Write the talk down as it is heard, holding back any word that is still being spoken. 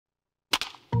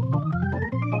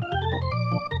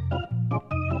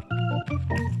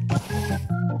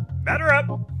Batter up!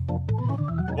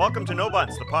 Welcome to No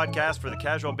Bunts, the podcast for the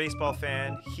casual baseball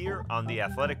fan here on the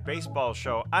Athletic Baseball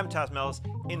Show. I'm Taz Mellis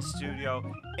in studio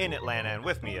in Atlanta, and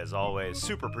with me, as always,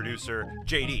 super producer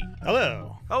JD.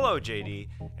 Hello. Hello, JD.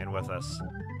 And with us,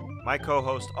 my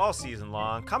co-host all season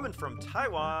long, coming from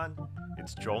Taiwan,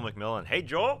 it's Joel McMillan. Hey,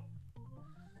 Joel.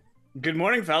 Good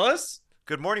morning, fellas.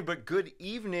 Good morning, but good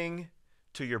evening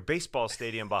to your baseball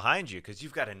stadium behind you, because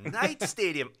you've got a night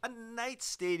stadium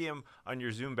on your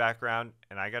Zoom background.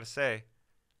 And I got to say,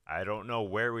 I don't know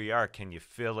where we are. Can you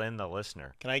fill in the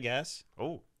listener? Can I guess?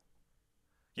 Oh,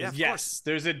 yeah. Yes,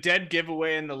 there's a dead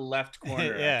giveaway in the left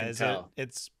corner. Yeah, I can tell.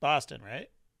 it's Boston, right?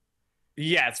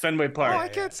 Yeah, it's Fenway Park. Oh, I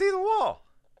can't see the wall.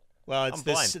 Well, it's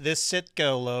this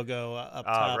Sitco logo up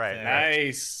top. Right, there.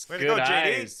 Nice. Way to Good go,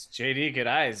 JD. eyes. JD, good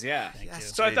eyes, yeah. Thank you.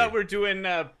 So I thought we're doing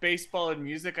baseball and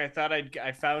music. I thought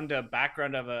I found a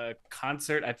background of a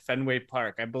concert at Fenway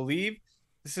Park. I believe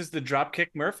this is the Dropkick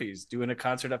Murphys doing a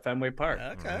concert at Fenway Park.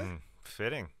 Okay.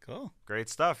 Fitting. Cool. Great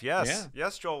stuff. Yes. Yeah.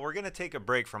 Yes, Joel. We're going to take a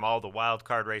break from all the wild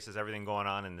card races, everything going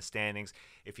on in the standings.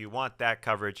 If you want that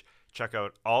coverage, check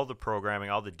out all the programming,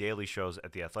 all the daily shows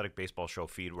at the Athletic Baseball Show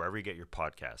feed, wherever you get your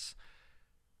podcasts.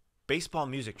 Baseball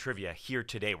music trivia here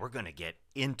today. We're going to get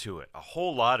into it, a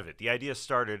whole lot of it. The idea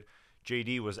started,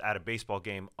 JD was at a baseball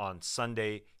game on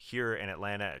Sunday here in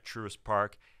Atlanta at Truist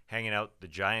Park, hanging out. The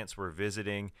Giants were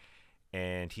visiting,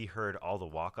 and he heard all the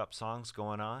walk-up songs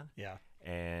going on. Yeah.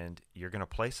 And you're going to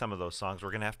play some of those songs. We're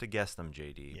going to have to guess them,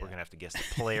 JD. Yeah. We're going to have to guess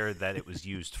the player that it was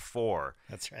used for.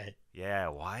 That's right. Yeah,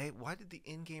 why did the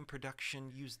in-game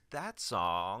production use that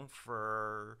song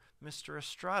for Mr.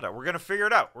 Estrada? We're going to figure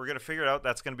it out.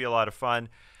 That's going to be a lot of fun.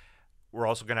 We're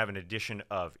also going to have an edition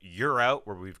of You're Out,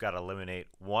 where we've got to eliminate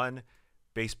one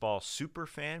baseball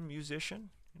superfan musician.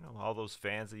 You know, all those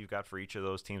fans that you've got for each of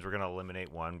those teams. We're going to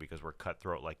eliminate one because we're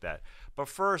cutthroat like that. But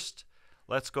first,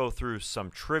 let's go through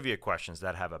some trivia questions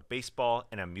that have a baseball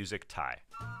and a music tie.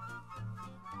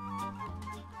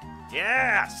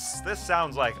 Yes, this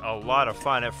sounds like a lot of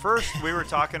fun. At first, we were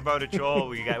talking about it, Joel.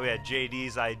 We had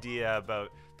JD's idea about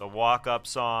the walk-up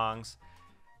songs,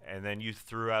 and then you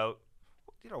threw out,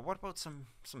 what about some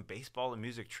baseball and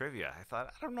music trivia? I thought,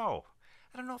 I don't know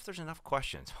if there's enough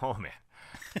questions. Oh man,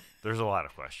 there's a lot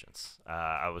of questions.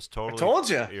 I told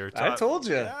you.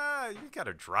 Yeah, you got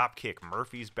a Dropkick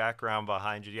Murphys background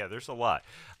behind you. Yeah, there's a lot.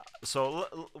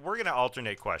 So we're gonna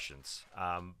alternate questions,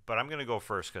 but I'm gonna go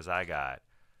first because I got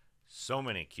so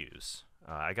many cues.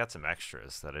 I got some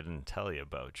extras that I didn't tell you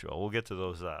about, Joel. We'll get to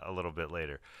those a little bit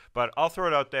later. But I'll throw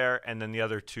it out there, and then the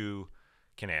other two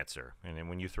can answer. And then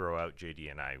when you throw out,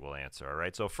 JD and I will answer, all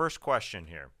right? So first question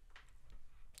here.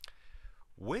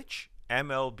 Which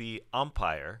MLB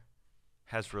umpire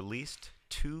has released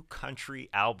 2 country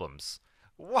albums?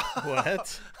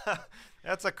 What?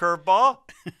 That's a curveball.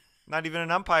 Not even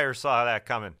an umpire saw that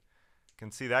coming.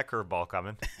 Can see that curveball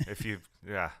coming.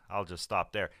 I'll just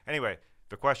stop there. Anyway,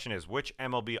 the question is, which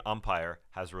MLB umpire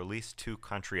has released 2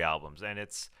 country albums? And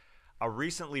it's a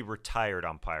recently retired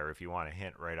umpire, if you want a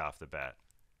hint right off the bat.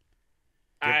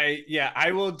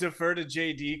 I will defer to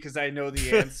JD because I know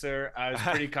the answer. I was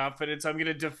pretty confident, so I'm going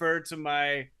to defer to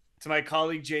my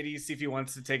colleague JD, see if he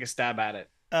wants to take a stab at it.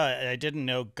 I didn't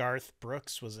know Garth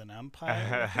Brooks was an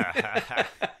umpire.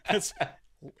 It's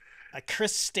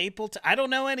Chris Stapleton. I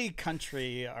don't know any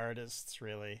country artists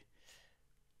really.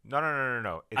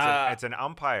 No. It's an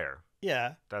umpire.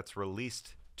 Yeah. That's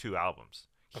released 2 albums.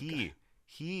 Okay.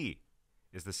 He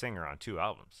is the singer on 2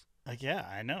 albums. Yeah,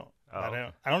 I know. Oh.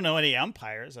 I don't know any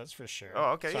umpires. That's for sure.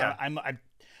 Oh, okay, so yeah. I'm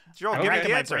Joel, I'm give me racking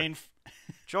the my answer. brain.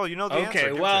 Joel, you know the answer.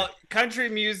 Okay, well, country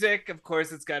music, of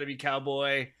course, it's got to be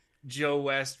Cowboy. Joe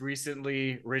West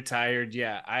recently retired.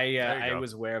 Yeah, I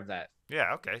was aware of that.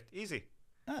 Yeah, okay, easy.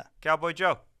 Ah. Cowboy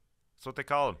Joe. That's what they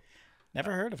call him.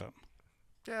 Never heard of him.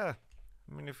 Yeah,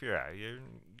 I mean, if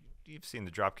you've seen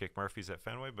the Dropkick Murphys at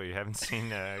Fenway, but you haven't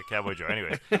seen Cowboy Joe.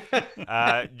 Anyway,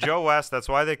 Joe West. That's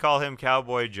why they call him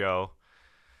Cowboy Joe.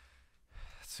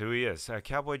 That's who he is.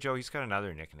 Cowboy Joe. He's got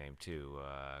another nickname too.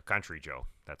 Country Joe.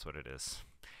 That's what it is.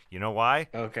 You know why?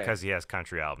 Okay. Because he has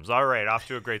country albums. All right, off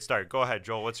to a great start. Go ahead,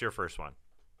 Joel. What's your first one?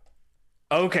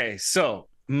 Okay, so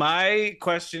my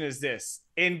question is this.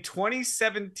 In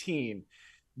 2017,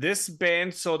 this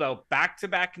band sold out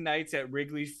back-to-back nights at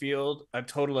Wrigley Field. A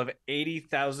total of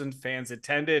 80,000 fans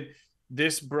attended.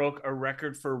 This broke a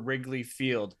record for Wrigley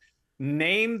Field.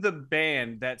 Name the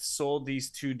band that sold these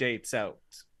 2 dates out.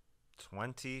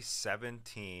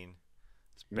 2017.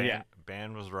 Yeah.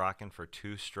 Band was rocking for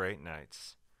 2 straight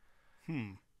nights.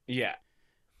 Yeah.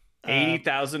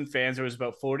 80,000 fans. There was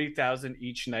about 40,000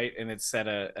 each night, and it set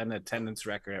an attendance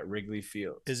record at Wrigley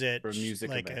Field. Is it for a music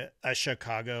like event. a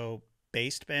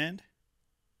Chicago-based band?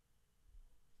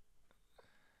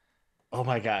 Oh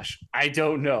my gosh, I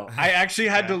don't know. I actually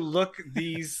had to Okay. look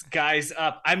these guys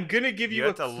up. I'm gonna give You you a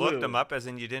had to clue. look them up, as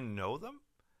in you didn't know them.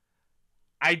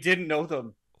 I didn't know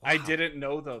them. I Wow. didn't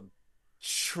know them.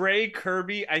 Trey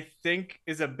Kirby, I think,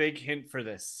 is a big hint for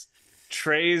this.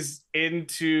 Trey's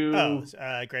into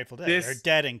Grateful Dead. this. Or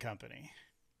Dead and Company.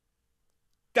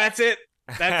 That's it.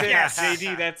 That's it. Yes.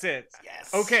 JD, that's it.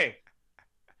 Yes. Okay.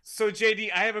 So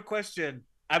JD, I have a question.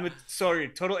 Sorry,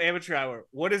 total amateur hour.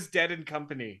 What is Dead and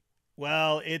Company?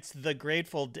 Well, it's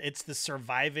the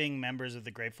surviving members of the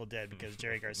Grateful Dead, because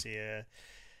Jerry Garcia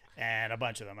and a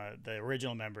bunch of them, the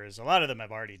original members, a lot of them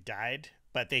have already died,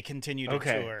 but they continue to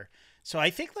tour. So I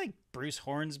think like Bruce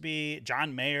Hornsby,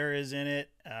 John Mayer is in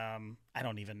it. I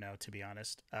don't even know, to be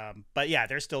honest. But yeah,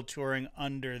 they're still touring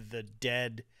under the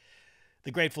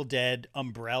Grateful Dead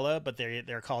umbrella, but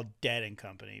they're called Dead and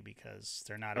Company because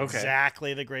they're not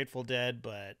exactly the Grateful Dead,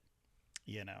 but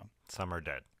Some are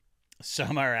dead.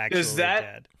 some are actually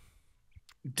dead.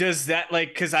 Does that, like,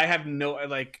 because I have no,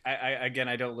 like, I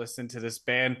don't listen to this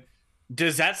band.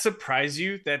 Does that surprise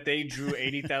you that they drew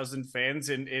 80,000 fans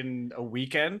in a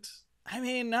weekend? I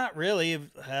mean, not really.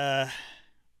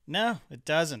 No, it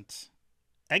doesn't.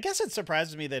 I guess it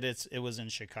surprises me that it was in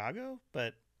Chicago,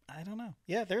 but I don't know.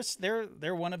 Yeah,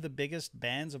 they're one of the biggest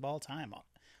bands of all time.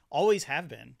 Always have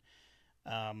been.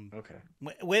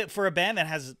 For a band that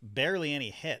has barely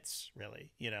any hits,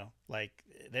 really, like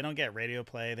they don't get radio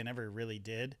play. They never really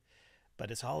did,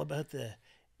 but it's all about the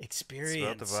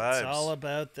experience. It's about the vibes. It's all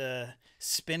about the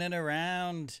spinning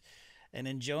around and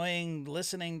enjoying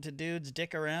listening to dudes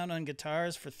dick around on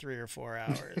guitars for 3 or 4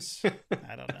 hours.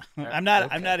 I don't know. I'm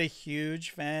not a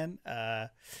huge fan.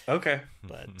 Okay.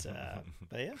 But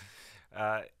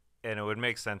yeah. And it would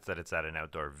make sense that it's at an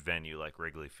outdoor venue like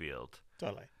Wrigley Field.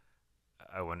 Totally.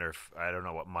 I wonder if, I don't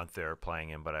know what month they're playing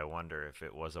in, but I wonder if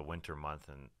it was a winter month.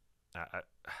 And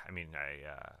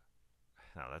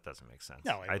no, that doesn't make sense.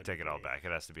 No, I take it all back.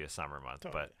 It has to be a summer month.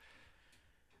 Totally. But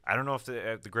I don't know if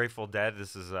the Grateful Dead,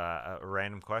 this is a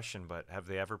random question, but have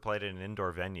they ever played in an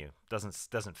indoor venue? Doesn't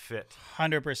fit.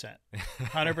 100%.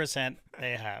 100%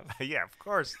 they have. Yeah, of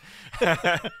course.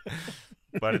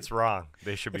 But it's wrong.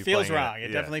 They should be. It feels playing wrong. It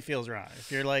yeah. definitely feels wrong.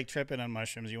 If you're like tripping on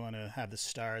mushrooms, you want to have the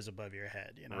stars above your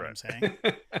head. You know what I'm saying?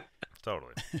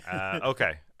 Totally.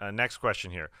 Okay. Next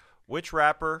question here. Which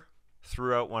rapper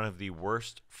threw out one of the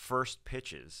worst first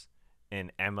pitches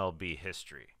in MLB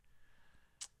history?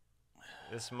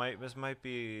 This might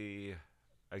be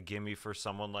a gimme for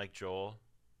someone like Joel.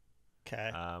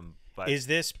 Okay. But Is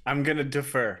this I'm gonna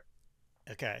defer.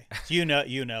 okay? So you know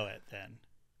it then.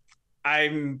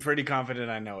 I'm pretty confident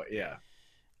I know it. Yeah.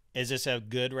 Is this a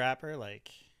good rapper?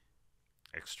 Like,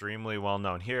 extremely well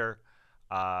known here.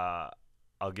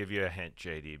 I'll give you a hint,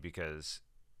 JD, because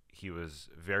he was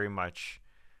very much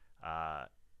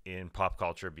in pop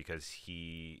culture because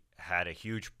he had a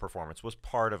huge performance, was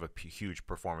part of a huge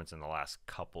performance in the last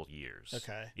couple years.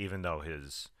 Okay. Even though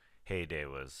his heyday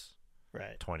was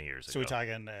right. 20 years ago. So we're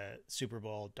talking Super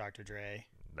Bowl, Dr. Dre.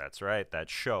 That's right. That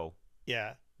show.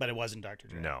 Yeah, but it wasn't Dr.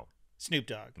 Dre. No. Snoop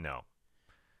Dogg. No.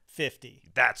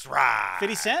 50. That's right.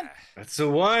 50 Cent? That's the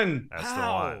one. That's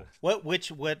Wow. Where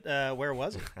was it? the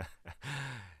one.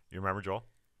 You remember, Joel?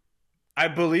 I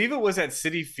believe it was at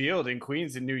Citi Field in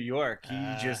Queens in New York. He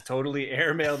just totally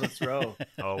airmailed a throw.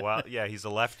 Oh, well, yeah, he's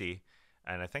a lefty.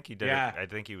 And I think he did Yeah. it. I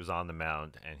think he was on the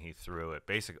mound and he threw it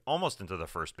basically almost into the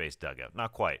first base dugout.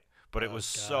 Not quite, but it was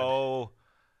so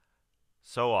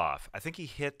off. I think he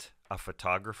hit a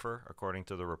photographer, according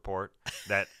to the report,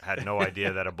 that had no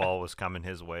idea that a ball was coming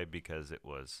his way because it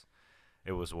was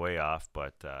way off.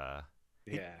 But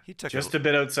he took just a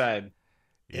bit outside.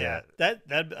 Yeah. That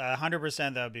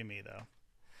 100% that would be me though.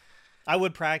 I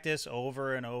would practice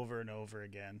over and over and over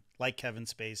again, like Kevin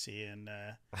Spacey and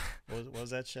what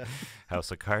was that show?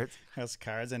 House of Cards. House of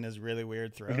Cards and his really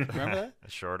weird throw. Remember that?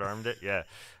 Short armed it. Yeah.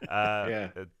 Yeah.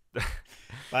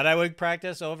 But I would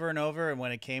practice over and over, and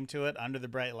when it came to it, under the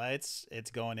bright lights, it's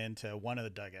going into one of the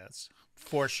dugouts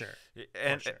for sure.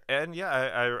 And yeah,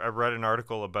 I read an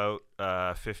article about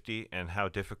 50 and how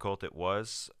difficult it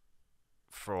was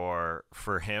for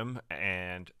him,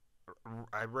 and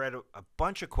I read a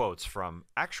bunch of quotes from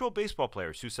actual baseball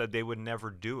players who said they would never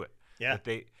do it. Yeah.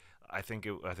 That I think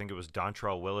it was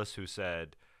Dontrell Willis who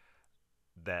said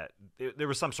that there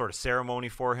was some sort of ceremony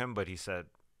for him, but he said,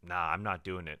 "Nah, I'm not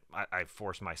doing it. I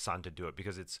forced my son to do it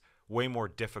because it's way more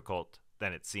difficult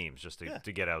than it seems just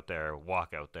to get out there,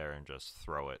 walk out there, and just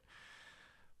throw it."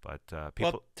 But Well,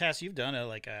 people, Tess, you've done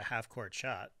like a half court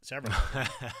shot several.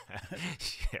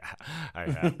 yeah, I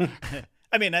have.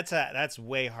 I mean, that's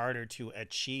way harder to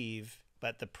achieve,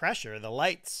 but the pressure, the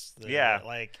lights, Yeah.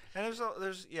 like, And there's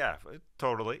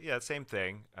totally, same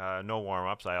thing. No warm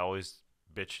ups. I always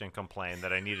bitched and complained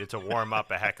that I needed to warm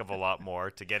up a heck of a lot more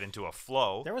to get into a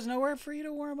flow. there was nowhere for you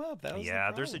to warm up. That was the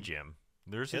There's a problem. gym.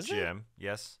 There's Is a there? gym.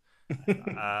 Yes.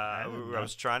 didn't I know.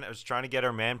 was trying to get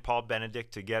our man Paul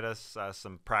Benedict to get us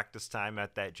some practice time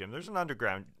at that gym. There's an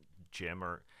underground gym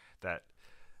that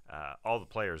all the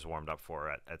players warmed up for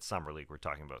at Summer League. We're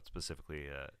talking about specifically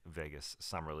Vegas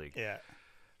Summer League. Yeah.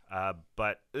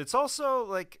 But it's also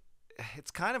like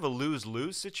it's kind of a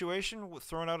lose-lose situation with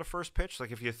throwing out a first pitch.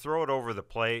 Like if you throw it over the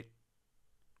plate,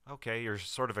 okay, you're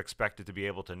sort of expected to be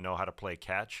able to know how to play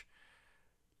catch.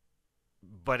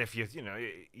 But if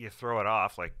you throw it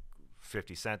off like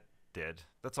 50 Cent did,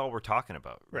 that's all we're talking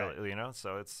about, really, Right.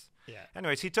 So it's Yeah.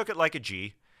 Anyways, he took it like a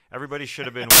G. Everybody should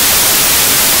have been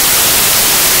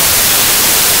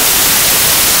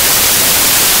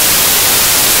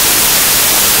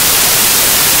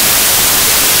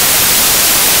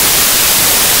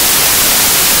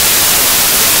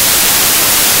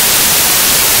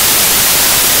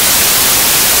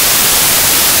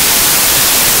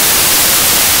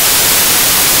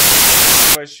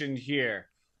Question here.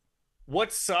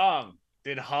 What song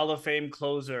did Hall of Fame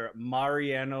closer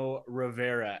Mariano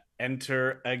Rivera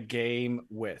enter a game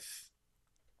with?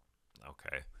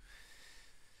 Okay.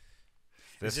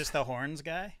 Is this the horns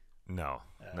guy? No.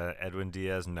 Edwin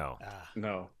Diaz, no.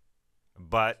 No.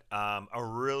 But a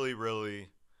really, really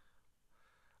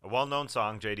a well-known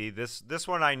song, JD. This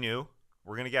one I knew.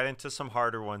 We're going to get into some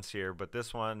harder ones here, but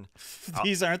this one...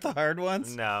 These aren't the hard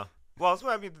ones? No. Well,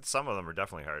 I mean, some of them are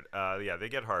definitely hard. Yeah, they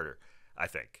get harder, I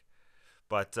think.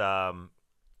 But a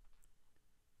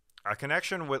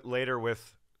connection with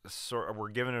we're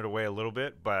giving it away a little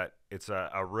bit, but it's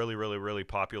a really, really, really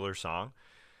popular song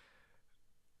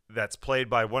that's played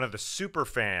by one of the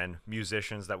superfan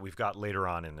musicians that we've got later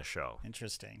on in the show.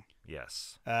 Interesting.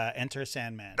 Yes. Enter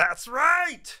Sandman. That's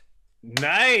right!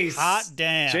 Nice. Hot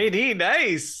damn. JD,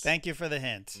 nice. Thank you for the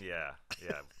hint. Yeah.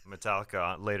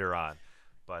 Metallica later on.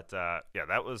 But,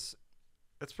 it's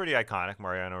pretty iconic,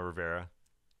 Mariano Rivera.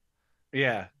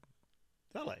 Yeah.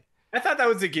 Totally. I thought that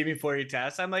was a gimme for you,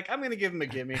 Tess. I'm like, I'm going to give him a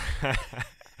gimme.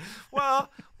 Well,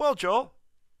 Joel,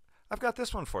 I've got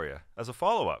this one for you as a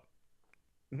follow-up.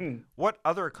 Mhm. What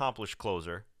other accomplished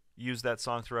closer used that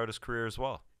song throughout his career as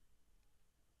well?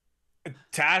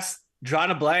 Task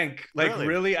drawn a blank. Like, Really?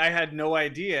 really, I had no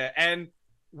idea. And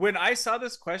when I saw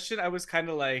this question, I was kind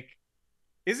of like,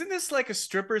 isn't this like a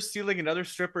stripper stealing another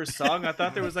stripper's song? I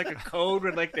thought there was like a code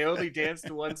where like they only dance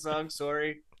to one song.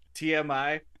 Sorry,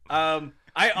 TMI.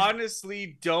 I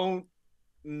honestly don't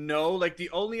know. Like the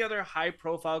only other high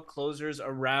profile closers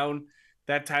around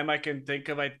that time I can think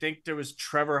of, I think there was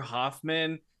Trevor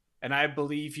Hoffman, and I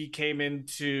believe he came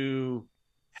into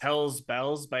Hell's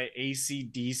Bells by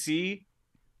AC/DC.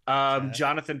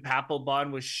 Jonathan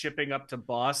Papelbon was shipping up to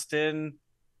Boston.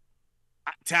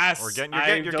 Tass, You're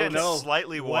I getting don't know.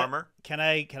 slightly warmer. Can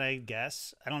I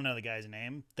guess? I don't know the guy's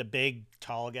name. The big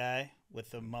tall guy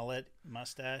with the mullet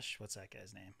mustache. What's that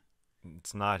guy's name?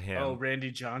 It's not him. Oh,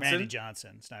 Randy Johnson. Randy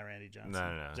Johnson. It's not Randy Johnson.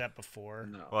 No. Was that before?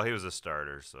 No. Well, he was a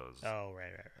starter, so. It was, Oh,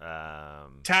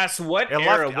 right. Tass, what a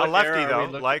era? lefty, What a lefty era are we though,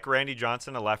 looking- like Randy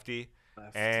Johnson, a lefty,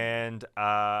 and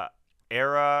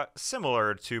era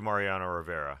similar to Mariano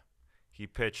Rivera. He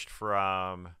pitched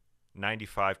from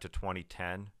 95 to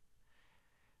 2010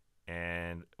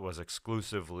 and was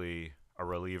exclusively a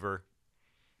reliever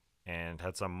and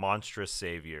had some monstrous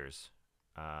save years.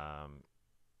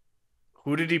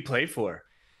 Who did he play for?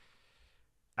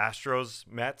 Astros,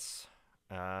 Mets,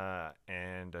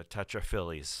 and a touch of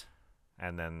Phillies.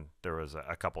 And then there was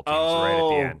a couple teams right at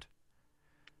the end.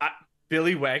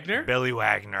 Billy Wagner. Billy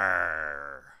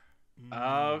Wagner.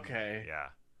 Okay. Yeah.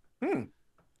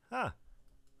 Huh.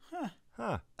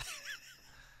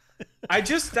 I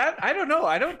don't know.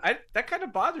 That kind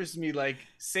of bothers me. Like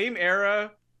same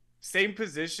era, same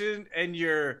position, and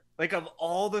you're like of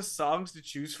all the songs to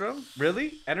choose from,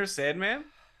 really? Enter Sandman?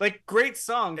 Like great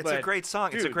song, It's but a great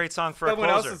song. It's a dude, great song for a someone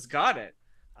else closer. has got it.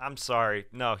 I'm sorry.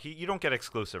 No, you don't get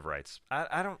exclusive rights.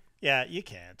 I don't. Yeah, you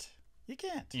can't. You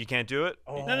can't. You can't do it?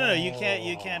 No. You can't.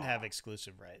 You can't have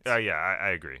exclusive rights. Yeah, I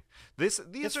agree. These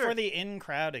It's are for the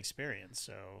in-crowd experience.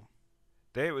 So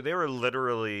they were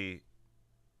literally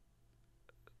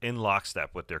in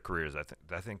lockstep with their careers.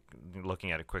 I think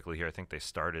looking at it quickly here, I think they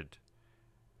started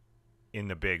in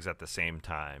the bigs at the same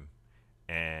time,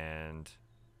 and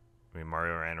I mean,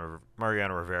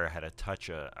 Mariano Rivera had a touch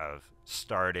of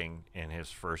starting in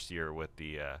his first year with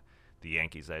the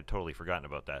Yankees. I had totally forgotten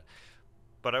about that.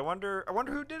 But I wonder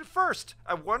who did it first.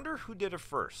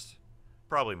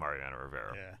 Probably Mariano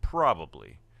Rivera. Yeah.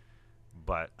 Probably.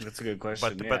 But that's a good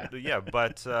question. But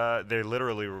they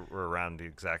literally were around the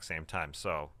exact same time.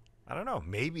 So I don't know.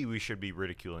 Maybe we should be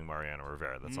ridiculing Mariano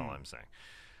Rivera. That's all I'm saying.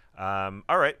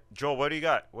 All right, Joel, what do you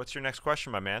got? What's your next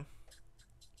question, my man?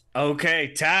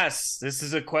 Okay, Tass, this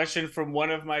is a question from one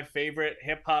of my favorite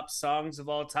hip hop songs of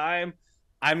all time.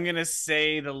 I'm going to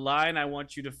say the line. I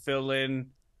want you to fill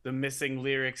in the missing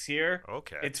lyrics here.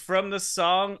 Okay. It's from the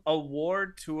song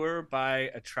Award Tour by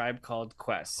A Tribe Called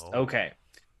Quest. Oh. Okay.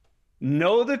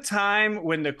 Know the time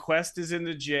when the Quest is in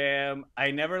the jam.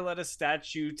 I never let a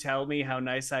statue tell me how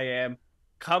nice I am.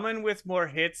 Coming with more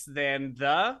hits than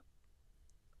the...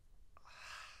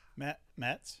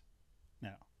 Mets?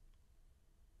 No.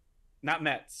 Not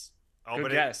Mets. Oh,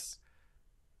 Good guess.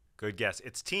 Good guess.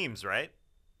 It's teams, right?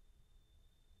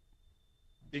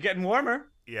 You're getting warmer.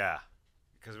 Yeah.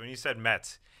 Because when you said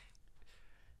Mets,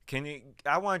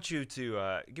 I want you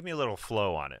to give me a little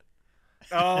flow on it.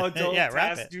 Oh, don't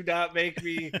rap it. do not make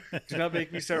me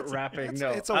start rapping.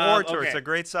 No. It's a war tour. Okay. It's a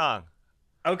great song.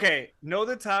 Okay. Know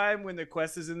the time when the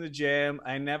Quest is in the jam.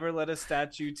 I never let a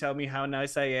statue tell me how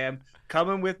nice I am.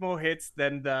 Coming with more hits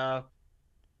than the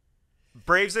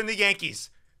Braves and the Yankees.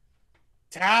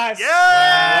 Task.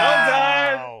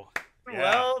 Yeah! Wow.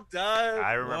 Well done.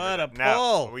 I remember. What a Now,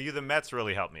 pull. the Mets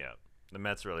really helped me out. But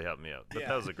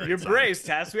that was a great Your song. Braves,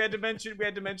 Task. We had to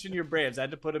mention your Braves. I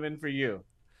had to put them in for you.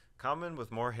 Coming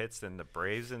with more hits than the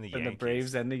Braves and the Yankees. The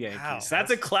Braves and the Yankees. Wow.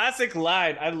 That's a classic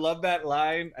line. I love that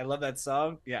line. I love that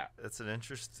song. Yeah. That's an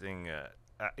interesting.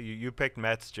 You picked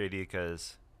Mets, JD,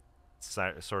 because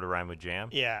sort of rhyme with jam.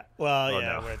 Yeah. Well, Oh,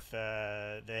 yeah. no. With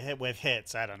the hit with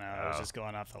hits, I don't know. I was just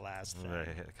going off the last thing.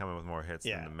 Coming with more hits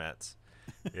Yeah. than the Mets.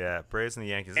 Yeah, Braves and the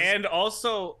Yankees. And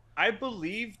also, I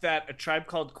believe that A Tribe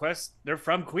Called Quest, they're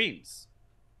from Queens,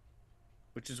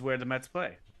 which is where the Mets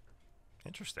play.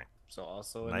 Interesting. So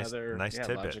also Nice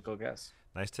tidbit. logical guess.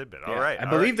 Nice tidbit. Yeah, All right. I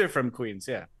believe they're from Queens.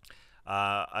 Yeah.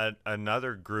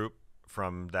 Another group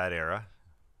from that era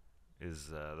is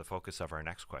the focus of our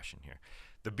next question here.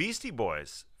 The Beastie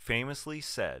Boys famously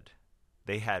said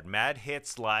they had mad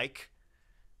hits like...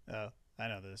 Oh, I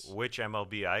know this. Which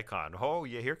MLB icon? Oh,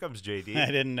 yeah, here comes JD. I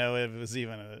didn't know it was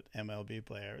even an MLB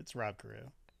player. It's Rob Carew.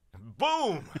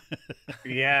 Boom!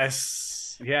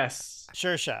 Yes.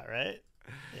 Sure shot, right?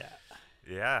 Yeah.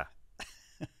 Yeah.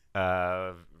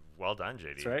 Well done,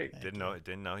 JD. That's right.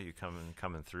 Didn't know you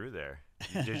coming through there.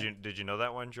 Did you know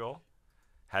that one, Joel?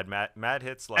 Had mad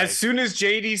hits like... As soon as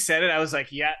JD said it, I was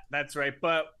like, yeah, that's right.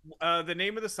 But the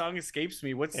name of the song escapes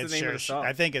me. What's the name of the song?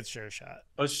 I think it's Sure Shot.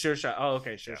 Oh, Sure Shot. Oh,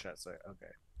 okay. Sure Shot. Sorry.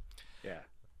 Okay. Yeah.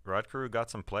 Rod Carew got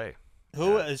some play.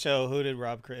 Who did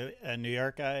Rob Carew? A New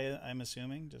York guy, I'm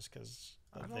assuming, just because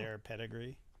of their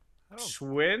pedigree.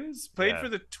 Twins? Played for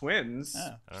the Twins.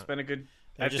 Oh. Spent a good...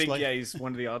 They're I just think, like- he's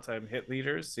one of the all-time hit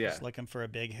leaders. Yeah. Just looking for a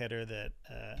big hitter that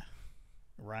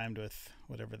rhymed with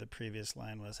whatever the previous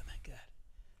line was. Oh my god,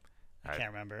 I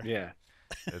can't remember. Yeah.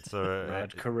 It's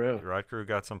Rod Carew. Rod Carew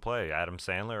got some play. Adam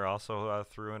Sandler also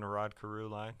threw in a Rod Carew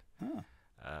line.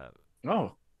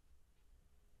 Oh.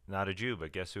 Not a Jew,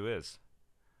 but guess who is?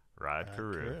 Rod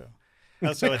Carew.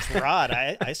 Oh, so it's Rod.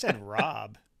 I said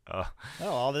Rob. Oh.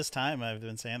 All this time I've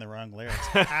been saying the wrong lyrics.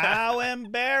 How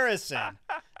embarrassing.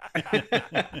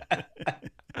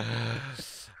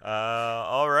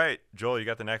 All right, Joel, you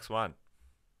got the next one.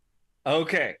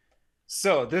 Okay.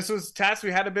 So this was Task.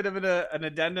 We had a bit of an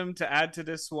addendum to add to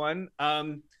this one.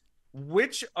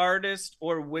 Which artist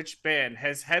or which band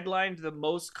has headlined the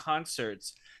most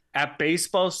concerts at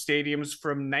baseball stadiums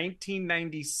from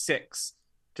 1996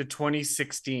 to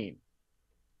 2016?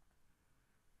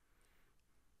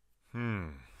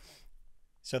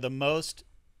 So the most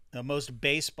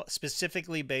baseball,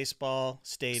 specifically baseball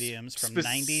stadiums from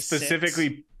 96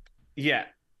 specifically, yeah,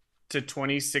 to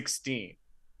 2016.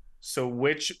 So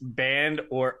which band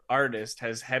or artist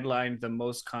has headlined the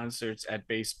most concerts at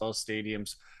baseball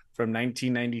stadiums from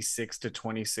 1996 to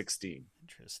 2016?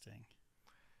 Interesting.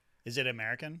 Is it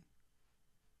American?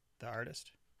 The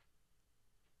artist?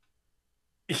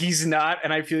 He's not,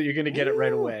 and I feel you're going to get it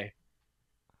right away.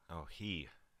 Oh, he.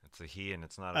 It's a he, and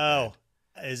it's not a band.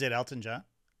 Is it Elton John?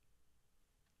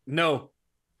 No.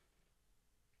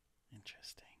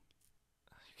 Interesting.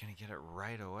 You're going to get it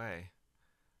right away.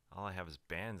 All I have is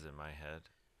bands in my head.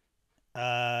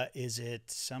 Is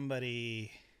it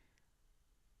somebody?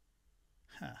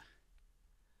 Huh.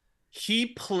 He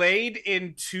played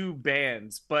in two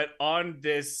bands, but on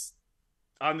this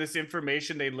on this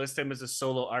information, they list him as a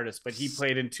solo artist, but he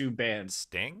played in 2 bands.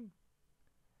 Sting?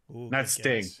 Ooh, Not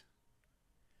Sting. guess.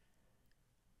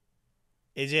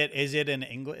 Is it in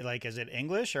English? Like, is it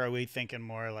English, or are we thinking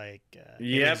more like it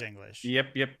is English?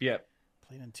 Yep.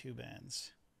 Played in 2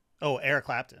 bands. Oh, Eric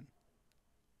Clapton.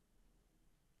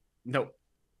 No.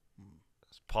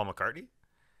 Paul McCartney?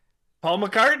 Paul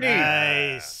McCartney.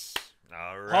 Nice.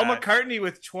 All right. Paul McCartney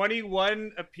with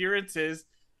 21 appearances.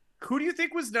 Who do you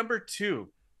think was number 2?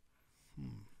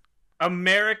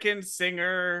 American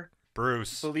singer.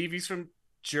 Bruce. I believe he's from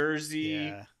Jersey.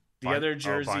 Yeah. The other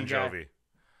Jersey Bon guy. Jovi.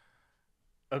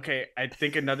 Okay, I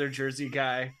think another Jersey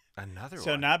guy. Another one.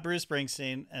 So not Bruce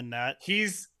Springsteen and not.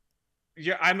 He's.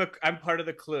 Yeah, I'm part of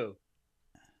the clue.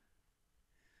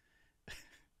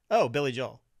 Oh, Billy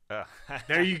Joel.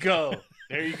 There you go.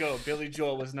 Billy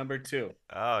Joel was number 2.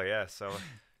 Oh yeah. So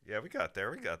yeah, we got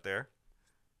there.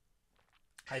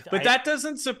 But that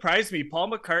doesn't surprise me.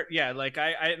 Paul McCartney. Yeah, like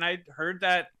I heard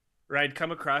that, or I'd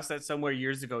come across that somewhere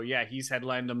years ago. Yeah, he's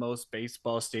headlined the most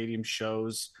baseball stadium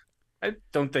shows. I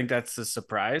don't think that's a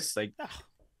surprise. Like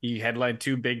he headlined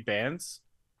 2 big bands.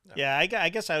 No. Yeah, I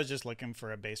guess I was just looking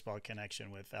for a baseball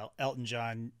connection with Elton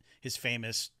John, his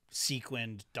famous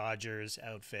sequined Dodgers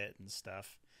outfit and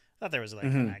stuff. I thought there was like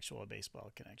an actual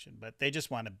baseball connection, but they just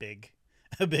want a big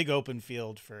open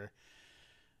field for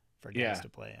guys to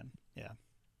play in. Yeah.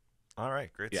 All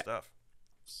right, great stuff.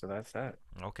 So that's that.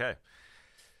 Okay.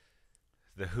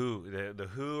 The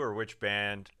Who or which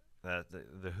band?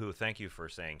 The Who. Thank you for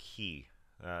saying he.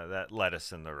 That led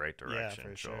us in the right direction. Yeah,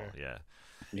 for Joel. sure.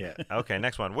 Yeah. Okay,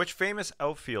 next one. Which famous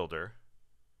outfielder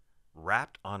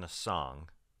rapped on a song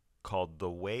called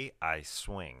 "The Way I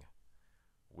Swing"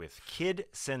 with Kid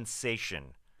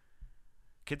Sensation?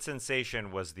 Kid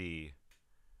Sensation was the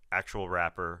actual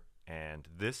rapper, and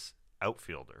this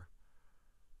outfielder.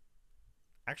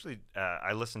 Actually,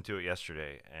 I listened to it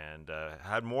yesterday and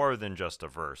had more than just a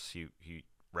verse. He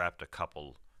rapped a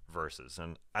couple verses,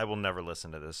 and I will never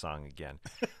listen to this song again.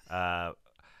 A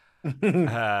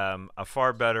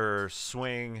far better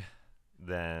swing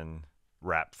than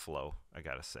rap flow, I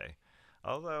gotta say.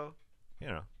 Although, you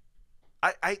know,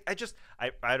 I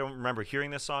don't remember hearing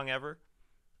this song ever.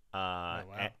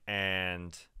 Wow.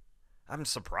 And I'm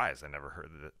surprised I never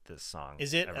heard this song.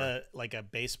 Is it ever. like a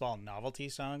baseball novelty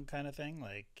song kind of thing,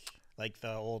 like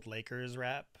the old Lakers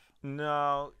rap?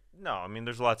 No. I mean,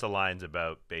 there's lots of lines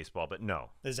about baseball, but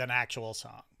no. There's an actual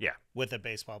song. Yeah. With a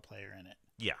baseball player in it.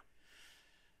 Yeah.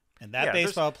 And that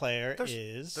baseball player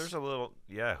is. There's a little.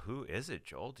 Yeah. Who is it,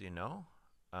 Joel? Do you know?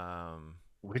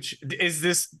 Which is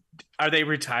this? Are they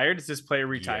retired? Is this player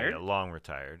retired? Yeah, long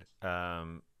retired.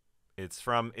 It's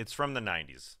from the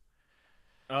 90s.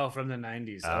 Oh, from the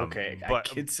 90s. Okay. But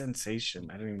Kid Sensation.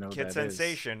 I don't even know what Kid that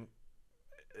Sensation.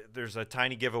 There's a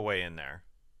tiny giveaway in there.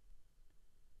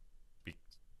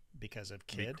 Because of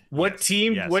Kid. What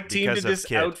team? Yes, what team did this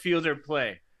Kid. outfielder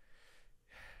play?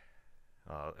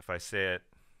 If I say it,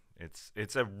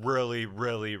 it's a really,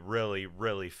 really, really,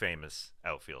 really famous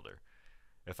outfielder.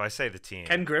 If I say the team,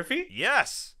 Ken Griffey?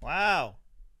 Yes. Wow.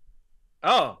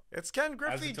 Oh, It's Ken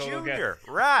Griffey total Jr.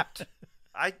 Rapped.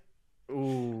 I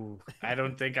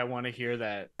don't think I want to hear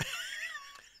that.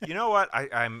 You know what?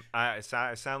 I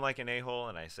sound like an a-hole,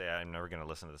 and I say I'm never going to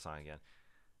listen to the song again.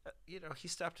 He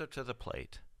stepped up to the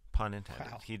plate. Pun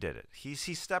intended. Wow. He did it. He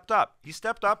stepped up. He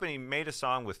stepped up, and he made a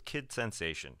song with Kid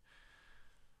Sensation.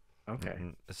 Okay.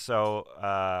 So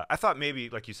I thought maybe,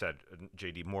 like you said,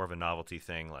 JD, more of a novelty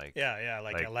thing, like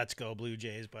like a Let's Go Blue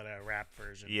Jays, but a rap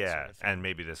version. yeah, sort of thing. and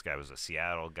maybe this guy was a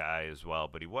Seattle guy as well,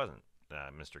 but he wasn't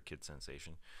Mr. Kid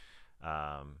Sensation.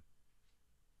 But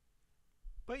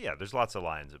yeah, there's lots of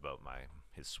lines about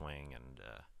his swing and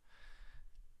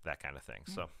that kind of thing.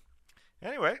 So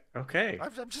anyway, Okay. I'm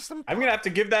gonna have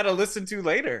to give that a listen to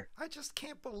later. I just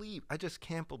can't believe I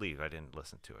didn't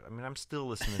listen to it. I mean, I'm still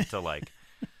listening to like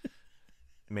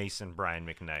Mason Brian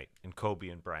McKnight and Kobe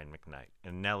and Brian McKnight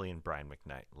and Nelly and Brian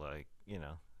McKnight, like,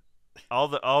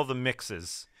 all the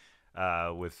mixes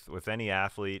with any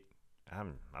athlete.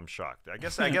 I'm shocked. I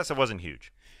guess it wasn't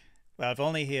huge. Well, if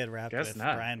only he had rapped Guess with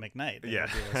not. Brian McKnight. then Yeah.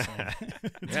 we'd be listening.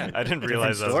 Yeah. I didn't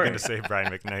realize I was story. going to say Brian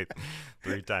McKnight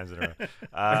 3 times in a row.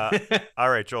 All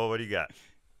right, Joel, what do you got?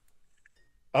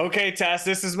 Okay, Tass,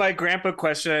 this is my grandpa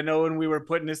question. I know when we were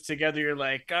putting this together, you're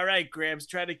like, all right, Grams,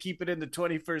 try to keep it in the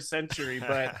 21st century.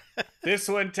 But this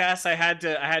one, Tass, I had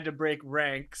to break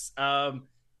ranks. And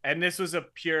this was a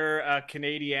pure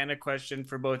Canadiana question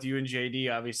for both you and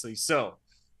JD, obviously. So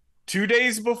 2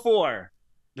 days before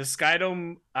the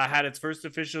Skydome had its first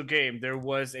official game, there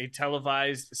was a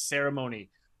televised ceremony.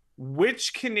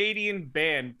 Which Canadian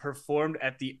band performed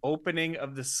at the opening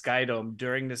of the Skydome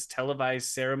during this televised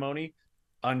ceremony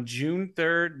on June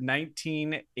 3rd,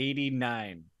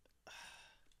 1989?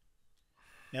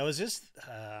 Now, is this?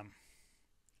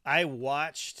 I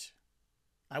watched.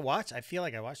 I feel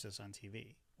like I watched this on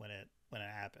TV when it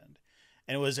happened,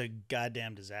 and it was a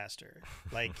goddamn disaster.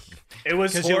 Like it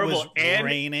was horrible. It was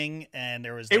raining, and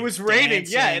there was. It like, was raining.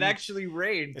 dancing. Yeah, it actually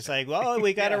rained. It's like, well,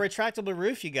 we got a retractable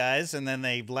roof, you guys, and then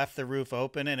they left the roof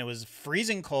open, and it was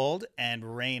freezing cold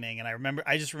and raining. And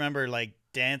I just remember like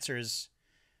dancers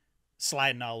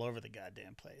sliding all over the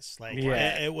goddamn place. Like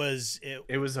it was a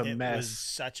mess. It was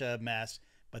such a mess.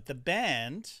 But the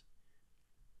band,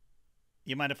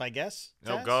 you mind if I guess?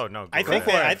 No, Taz? go. I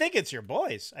think it's your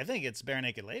boys. I think it's Bare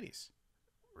Naked Ladies.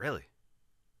 Really?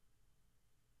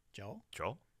 Joel?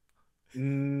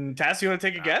 Tass, you want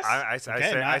to take a guess? I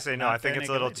say no. I think it's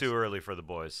a little too early for the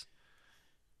boys.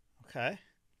 Okay.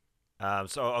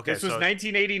 This was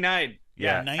 1989.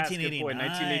 Yeah,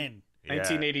 1989.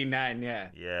 1989, yeah.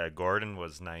 Yeah, Gordon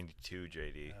was 92,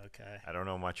 JD. Okay. I don't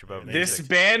know much about this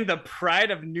band, the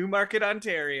pride of Newmarket,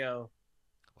 Ontario.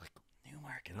 Like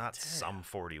Newmarket, not Ontario. Sum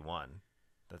 41.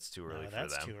 That's too early for them.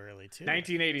 That's too early too.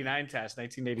 1989, Tash.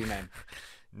 1989.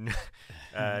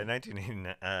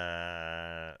 1989.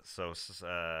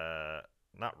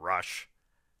 Not Rush.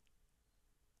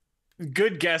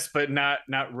 Good guess, but not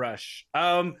Rush.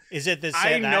 Is it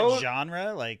that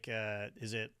genre? Like,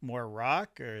 is it more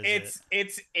rock or is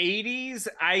it's 80s?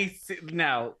 I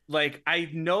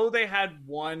know they had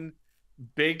one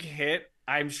big hit.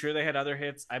 I'm sure they had other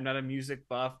hits. I'm not a music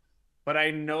buff, but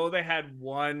I know they had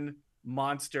one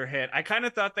monster hit. I kind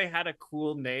of thought they had a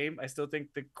cool name. I still think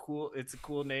it's a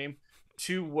cool name.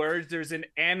 2 words. There's an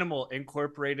animal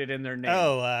incorporated in their name.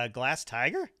 Oh, Glass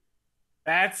Tiger?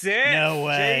 That's it. No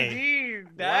way.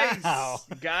 JD, nice. Wow.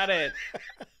 Got it.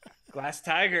 Glass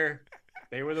Tiger.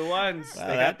 They were the ones. Well,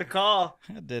 they got the call.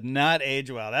 That did not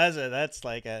age well. That's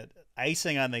like a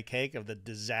icing on the cake of the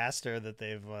disaster that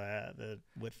they've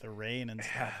with the rain and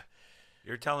stuff.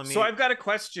 You're telling me. So I've got a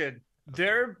question.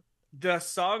 The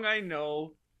song I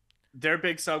know, their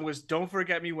big song was "Don't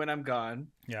Forget Me When I'm Gone."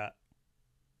 Yeah.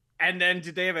 And then,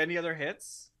 did they have any other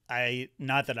hits?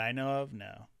 Not that I know of.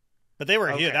 No. But they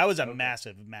were huge. That was a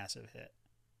massive, massive hit.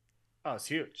 Oh, it's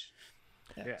huge.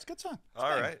 Yeah. It's a good song.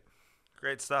 All right.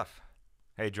 Great stuff.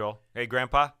 Hey, Joel. Hey,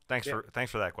 Grandpa. Thanks for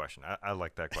that question. I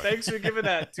like that question. Thanks for giving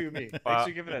that to me. I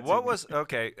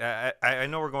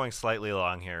know we're going slightly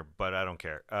long here, but I don't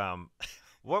care.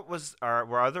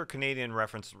 Were other Canadian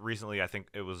reference recently? I think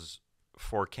it was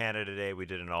for Canada Day. We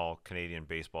did an all Canadian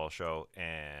baseball show,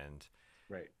 and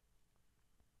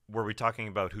were we talking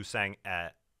about who sang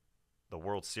at the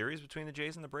World Series between the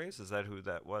Jays and the Braves? Is that who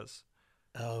that was?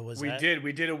 Oh,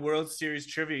 we did a World Series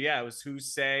trivia. Yeah, it was who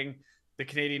sang the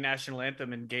Canadian national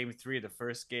anthem in Game 3, the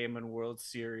first game in World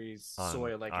Series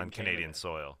soil, like on in Canadian Canada.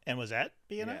 soil. And was that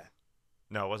BNI?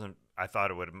 No, it wasn't. I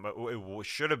thought it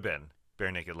should have been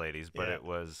Bare Naked Ladies, but it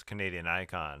was Canadian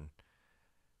icon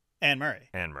Anne Murray.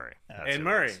 Anne Murray. Anne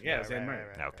Murray. Yeah, it was Anne Murray.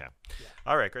 Okay. Yeah.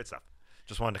 All right, great stuff.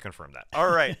 Just wanted to confirm that.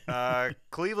 All right.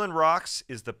 Cleveland Rocks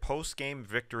is the post-game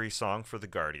victory song for the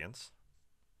Guardians.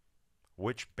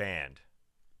 Which band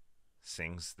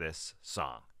sings this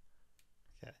song?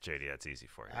 Okay. JD, that's easy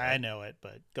for you. Right? I know it,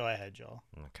 but go ahead, Joel.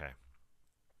 Okay.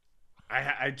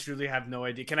 I truly have no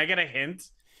idea. Can I get a hint?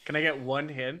 Can I get one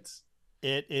hint?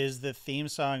 It is the theme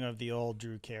song of the old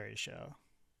Drew Carey show.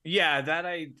 Yeah, that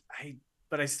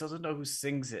but I still don't know who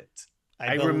sings it.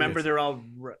 I remember they're all...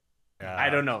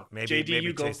 I don't know. JD,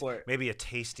 you go for it. Maybe a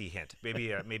tasty hint. Maybe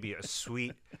a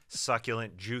sweet,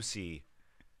 succulent, juicy.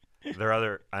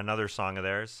 Another song of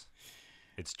theirs.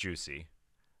 It's juicy.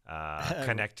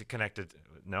 Connected.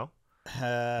 No.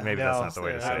 Maybe that's not the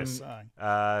way to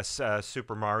say it.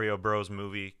 Super Mario Bros.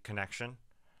 Movie Connection.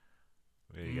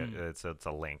 It's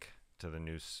a link to the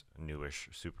newish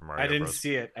Super Mario. I didn't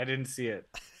see it.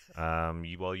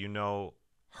 Well, you know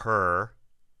her.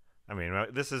 I mean,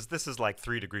 this is like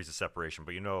 3 degrees of separation,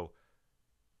 but you know,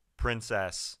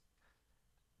 Princess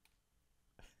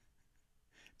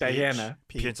Diana,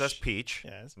 Princess Peach.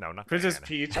 Yes. No, not Princess Diana.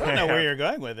 Peach. I don't know where you're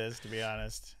going with this, to be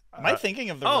honest. Am I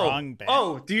thinking of the wrong band?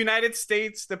 Oh, the United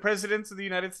States, the presidents of the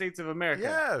United States of America.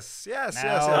 Yes. No,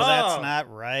 that's not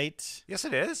right. Yes,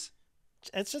 it is.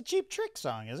 It's a Cheap Trick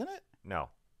song, isn't it? No,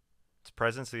 it's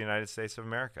presidents of the United States of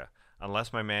America.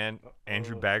 Unless my man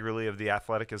Andrew Baggerly of The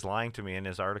Athletic is lying to me in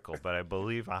his article, but I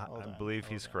believe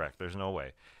he's correct. There's no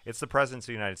way. It's the presidents of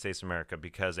the United States of America,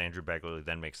 because Andrew Baggerly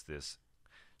then makes this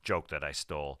joke that I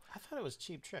stole. I thought it was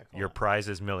Cheap Trick. Your prize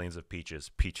is millions of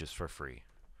peaches for free.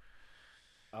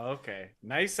 Okay,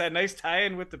 nice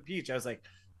tie-in with the peach. I was like,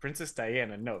 Princess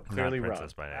Diana. No, clearly Not wrong.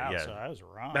 Princess by Wow, now. so Yeah. I was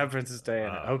wrong. Not Princess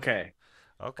Diana. Okay.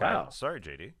 Okay. Wow. Sorry,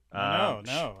 JD.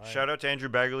 No. Shout out to Andrew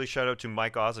Bagley. Shout out to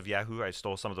Mike Oz of Yahoo. I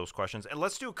stole some of those questions. And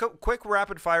let's do quick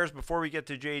rapid fires before we get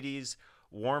to JD's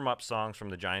warm-up songs from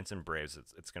the Giants and Braves.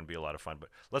 It's going to be a lot of fun. But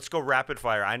let's go rapid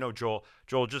fire. I know Joel,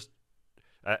 just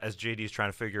as JD's trying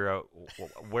to figure out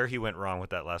where he went wrong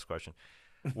with that last question.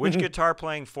 Which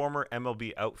guitar-playing former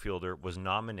MLB outfielder was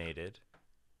nominated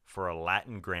for a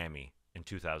Latin Grammy in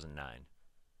 2009?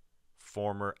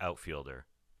 Former outfielder.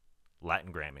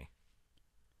 Latin Grammy.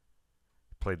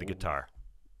 Played the guitar.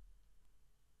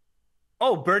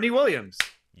 Oh, Bernie Williams.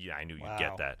 Yeah, I knew you'd Wow.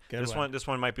 get that. Good This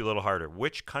one might be a little harder.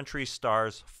 Which country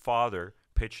star's father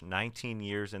pitched 19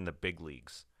 years in the big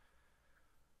leagues?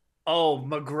 Oh,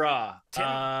 McGraw. Tim-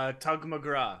 Tug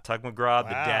McGraw. Tug McGraw,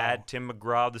 the Wow. dad. Tim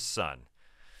McGraw, the son.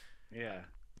 Yeah.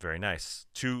 Very nice.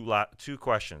 Two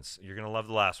questions. You're gonna love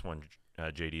the last one,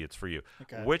 JD. It's for you.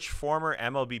 Okay. Which former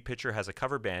MLB pitcher has a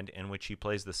cover band in which he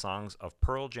plays the songs of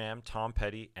Pearl Jam, Tom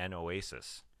Petty, and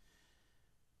Oasis?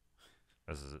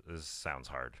 This sounds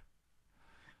hard.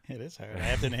 It is hard. I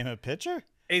have to name a pitcher?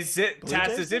 Is it Blue Taz?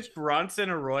 Jays Is it Bronson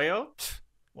Arroyo?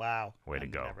 Wow. Way to I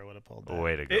go. Never would have pulled that.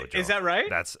 Way to go, Joe. Is that right?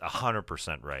 That's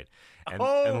 100% right. And,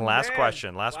 Oh, and last man.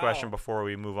 question Wow. before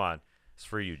we move on. It's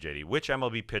for you, JD. Which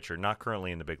MLB pitcher, not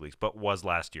currently in the big leagues, but was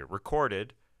last year,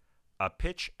 recorded a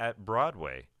pitch at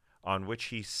Broadway on which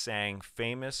he sang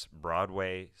famous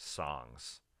Broadway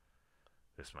songs?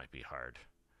 This might be hard.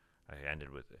 I ended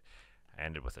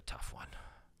with a tough one.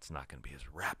 It's not going to be as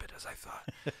rapid as I thought.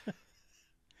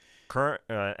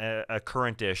 A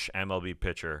current-ish MLB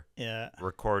pitcher Yeah.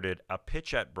 recorded a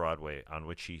pitch at Broadway on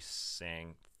which he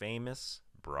sang famous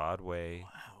Broadway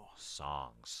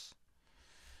songs.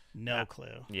 No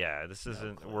clue. Yeah, this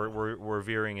isn't. clue. We're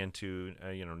veering into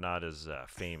not as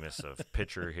famous of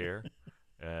pitcher here.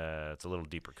 It's a little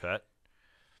deeper cut.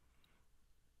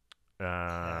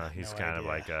 He's no kind of idea.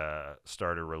 like a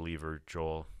starter reliever.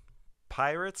 Joel.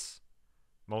 Pirates,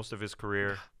 most of his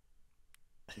career.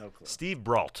 No clue. Steve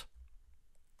Brault.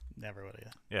 Never would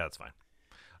have. Yeah, that's fine.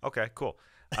 Okay, cool.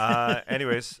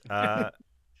 Anyways,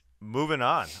 moving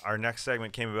on. Our next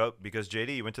segment came about because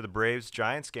JD, you went to the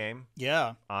Braves-Giants game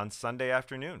Yeah. on Sunday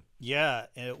afternoon. Yeah.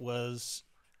 It was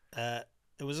a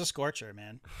scorcher,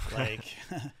 man. Like,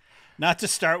 not to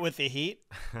start with the heat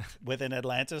with an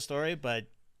Atlanta story, but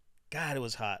God, it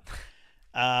was hot.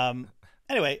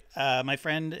 Anyway, my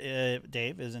friend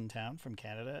Dave is in town from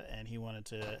Canada, and he wanted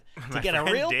to get a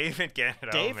real Dave in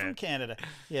Canada. Dave oh, man. from Canada.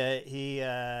 Yeah,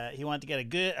 he wanted to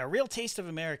get a real taste of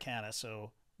Americana,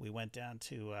 so we went down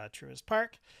to Truist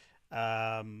Park.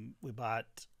 We bought.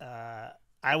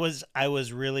 I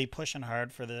was really pushing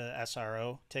hard for the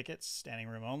SRO tickets, standing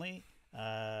room only.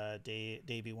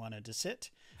 Davey wanted to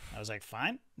sit. I was like,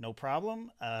 fine, no problem.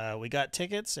 We got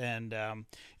tickets, and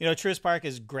Truist Park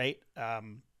is great.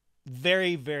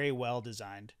 Very, very well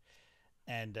designed,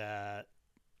 and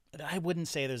I wouldn't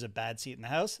say there's a bad seat in the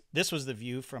house. This was the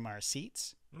view from our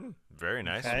seats. Very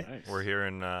nice. Okay. Nice. We're here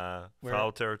in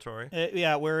foul territory.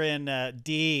 Yeah, we're in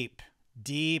deep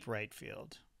right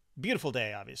field. Beautiful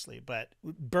day, obviously, but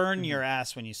burn your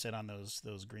ass when you sit on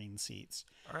those green seats.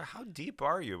 All right, how deep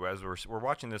are you? As we're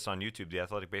watching this on YouTube, the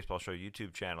Athletic Baseball Show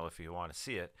YouTube channel, if you want to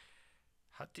see it.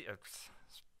 How deep?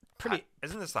 Pretty.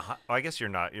 Isn't this the? I guess you're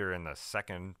not. You're in the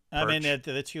second. I mean, perch. at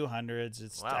the 200s,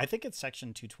 it's. Wow. I think it's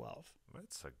section 212.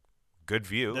 It's a good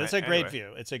view. It's a great Anyway.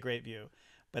 view. It's a great view.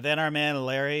 But then our man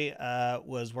Larry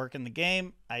was working the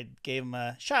game. I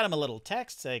shot him a little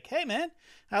text, like, "Hey man,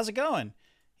 how's it going?"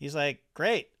 He's like,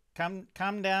 "Great. Come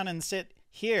down and sit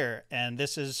here." And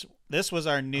this was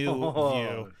our new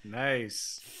view.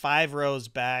 Nice. 5 rows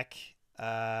back.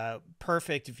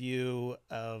 Perfect view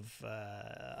of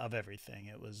everything.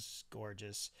 It was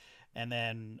gorgeous. And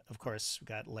then, of course, we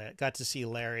got to see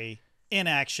Larry in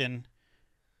action,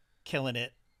 killing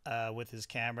it with his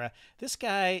camera. This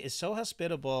guy is so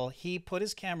hospitable. He put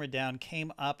his camera down,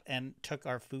 came up, and took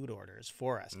our food orders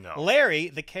for us. No. Larry,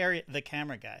 the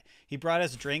camera guy, he brought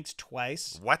us drinks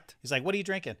twice. What? He's like, "What are you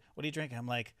drinking? What are you drinking?" I'm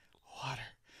like, "Water,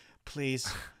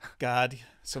 please, God,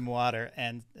 some water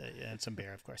and some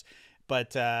beer, of course."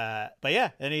 But yeah,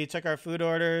 and he took our food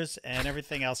orders and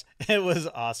everything else. It was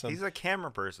awesome. He's a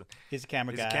camera person. He's a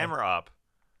camera He's guy. a camera op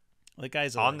The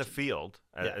guy's on the legend. field.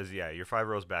 Yeah. You're 5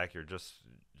 rows back. You're just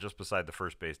beside the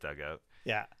first base dugout.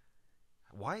 Yeah.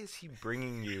 Why is he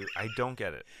bringing you? I don't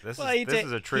get it. This Well,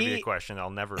 is a trivia question I'll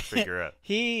never figure out.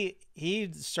 He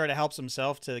sort of helps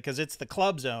himself to, because it's the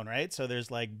club zone, right? So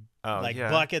there's like Yeah.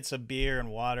 buckets of beer and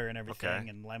water and everything Okay.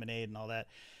 and lemonade and all that.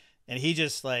 And he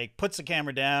just like puts the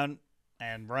camera down,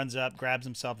 and runs up, grabs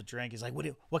himself a drink. He's like,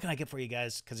 what can I get for you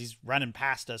guys? Because he's running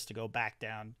past us to go back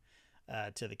down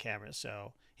to the camera.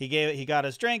 So he got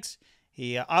us drinks.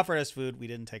 He offered us food. We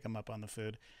didn't take him up on the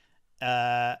food.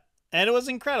 And it was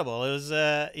incredible. It was,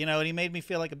 and he made me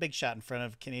feel like a big shot in front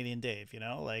of Canadian Dave,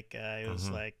 like, it was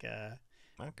like,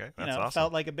 okay, that's awesome. It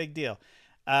felt like a big deal.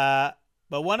 But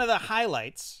one of the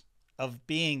highlights of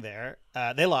being there,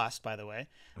 they lost, by the way,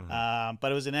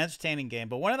 but it was an entertaining game.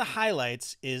 But one of the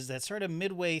highlights is that sort of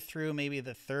midway through maybe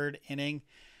the third inning,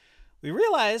 we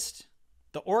realized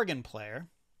the organ player,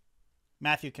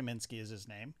 Matthew Kaminsky is his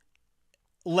name,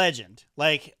 legend.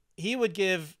 Like, he would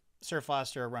give Sir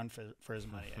Foster a run for his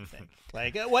money, I think.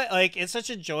 Like it's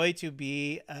such a joy to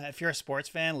be, if you're a sports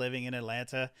fan living in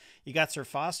Atlanta, you got Sir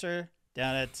Foster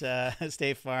down at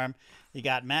State Farm. You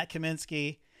got Matt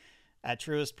Kaminsky at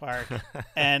Truist Park.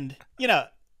 And,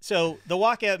 so the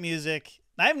walkout music,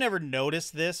 I've never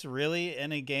noticed this really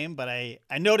in a game, but I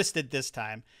noticed it this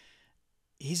time.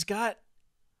 He's got,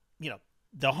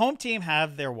 the home team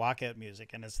have their walkout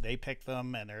music, and they pick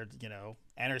them, and they're,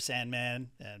 Enter Sandman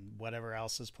and whatever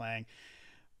else is playing.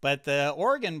 But the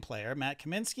organ player, Matt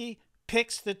Kaminsky,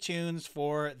 picks the tunes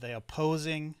for the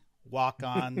opposing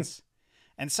walk-ons.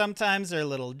 And sometimes they're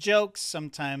little jokes.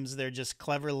 Sometimes they're just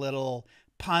clever little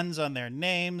puns on their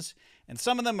names. And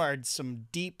some of them are some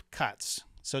deep cuts.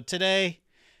 So today,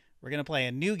 we're going to play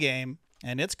a new game,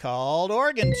 and it's called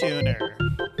Organ Tuner.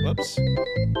 Whoops.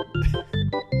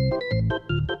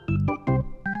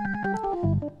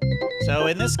 So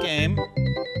in this game,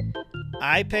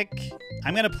 I'm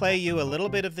going to play you a little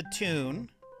bit of the tune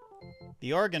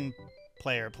the organ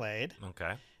player played.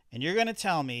 Okay. And you're going to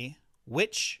tell me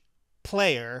which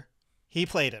player he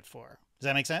played it for. Does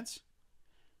that make sense?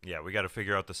 Yeah, we got to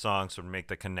figure out the song so to make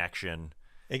the connection.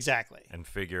 Exactly. And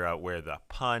figure out where the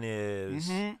pun is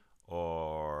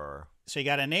or... So you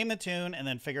got to name the tune and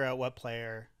then figure out what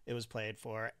player it was played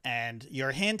for. And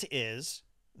your hint is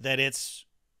that it's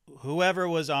whoever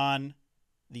was on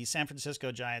the San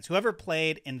Francisco Giants, whoever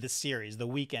played in the series, the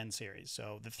weekend series.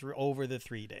 So over the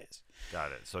 3 days.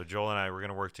 Got it. So Joel and I, we're going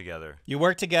to work together. You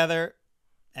work together.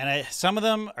 And some of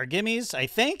them are gimmies, I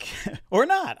think, or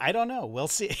not. I don't know. We'll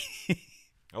see.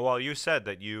 Well, you said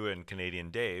that you and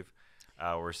Canadian Dave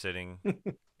were sitting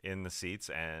in the seats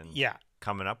and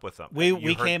coming up with them.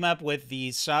 We came up with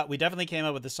we definitely came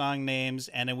up with the song names,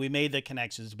 and then we made the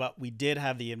connections. But we did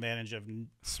have the advantage of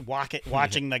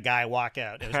watching the guy walk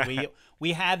out.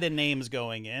 We had the names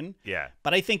going in. Yeah.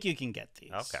 But I think you can get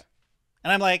these. Okay.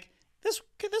 And I'm like, this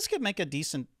could make a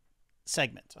decent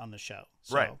segment on the show.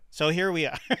 So, right. So here we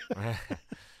are.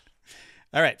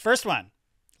 All right. First one.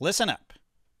 Listen up.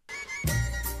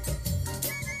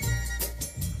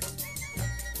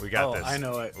 We got this. I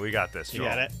know it. We got this, Joel. You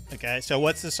got it? Okay. So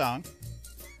what's the song?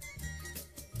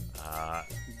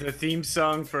 The theme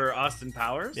song for Austin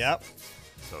Powers? Yep.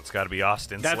 So it's got to be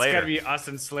Austin Slater. That's got to be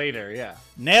Austin Slater, yeah.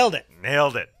 Nailed it.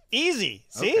 Nailed it. Easy.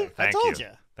 See? Okay. I told you.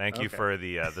 Thank you for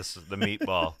the this is the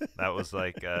meatball. That was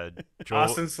like Joel,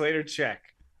 Austin Slater check.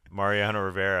 Mariano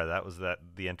Rivera. That was the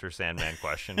Enter Sandman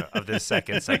question of this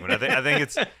second segment. I think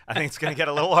it's going to get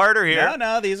a little harder here.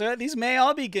 No, these may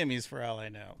all be gimmies for all I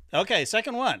know. Okay,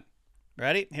 second one.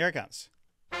 Ready? Here it comes.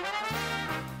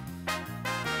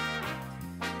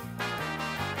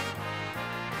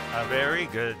 A very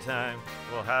good time.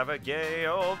 We'll have a gay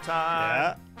old time.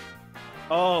 Yeah.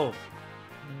 Oh.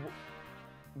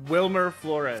 Wilmer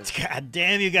Flores. God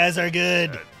damn, you guys are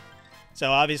good. So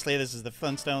obviously this is the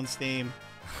Flintstones theme.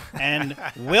 And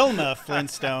Wilma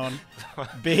Flintstone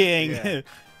being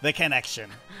the connection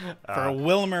for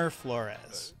Wilmer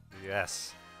Flores.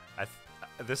 Yes.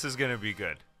 This is going to be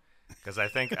good. Because I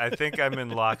think I'm in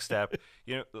lockstep.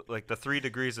 Like the 3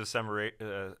 degrees of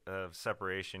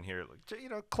separation here.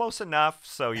 Close enough.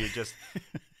 So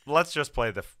let's just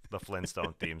play the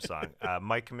Flintstone theme song.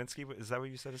 Mike Kaminsky, is that what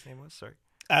you said his name was? Sorry.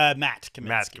 Matt Kaminsky.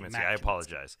 Matt Kaminsky. I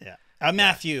apologize. Yeah.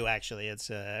 Matthew, actually. It's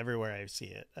everywhere I see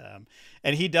it.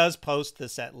 And he does post the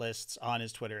set lists on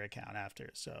his Twitter account after.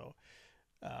 So.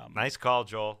 Nice call,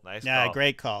 Joel. Nice call. Yeah,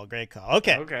 great call. Great call.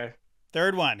 Okay. Okay.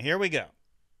 Third one. Here we go.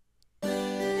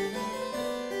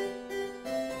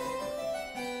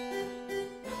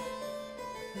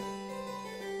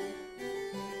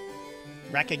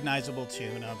 Recognizable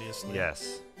tune, obviously.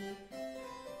 Yes.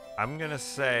 I'm gonna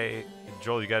say,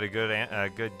 Joel, you got a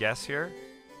good guess here.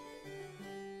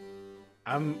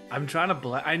 I'm trying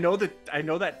to I know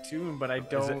that tune, but I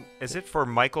don't. Is it for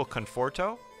Michael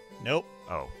Conforto? Nope.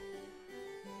 Oh.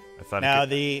 I thought. Now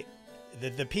the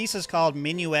piece is called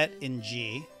Minuet in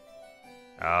G.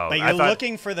 Oh, But you're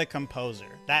looking for the composer.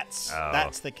 That's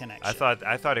the connection.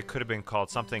 I thought it could have been called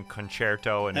something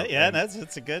concerto. And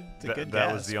it's a good guess.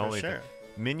 That was the only sure. thing.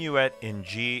 Minuet in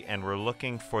G, and we're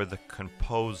looking for the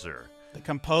composer. The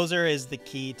composer is the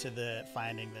key to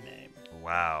finding the name.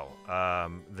 Wow.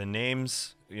 The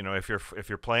names, if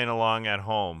you're playing along at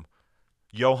home,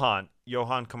 Johann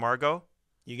Camargo.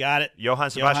 You got it. Johann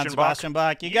Sebastian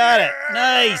Bach. You got it.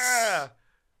 Nice.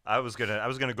 I was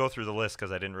gonna go through the list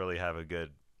because I didn't really have a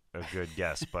good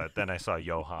guess, but then I saw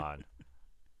Johann.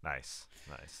 Nice.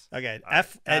 Okay.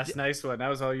 That's a nice one. That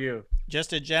was all you.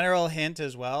 Just a general hint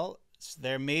as well.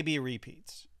 There may be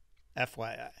repeats.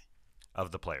 FYI.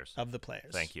 Of the players.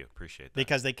 Thank you. Appreciate that.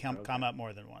 Because they come up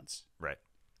more than once. Right.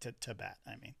 To bat,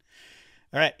 I mean.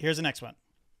 All right, here's the next one.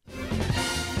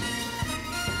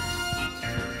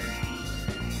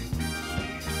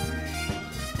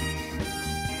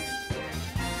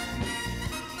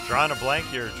 Drawing a blank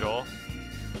here, Joel.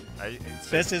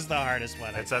 This is the hardest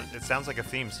one. It sounds like a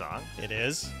theme song. It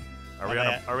is. Are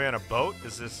we on a boat?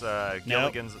 Is this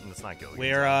Gilligan's? Nope. It's not Gilligan's.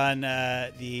 We're on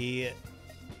the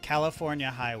California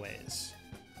highways.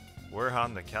 We're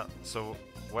on the So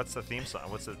what's the theme song?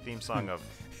 What's the theme song of?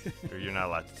 You're not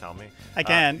allowed to tell me. I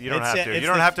can. You don't have to. You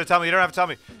don't have to tell me. You don't have to tell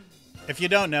me. If you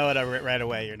don't know it right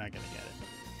away, you're not going to get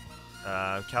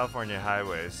it. California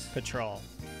highways. Patrol.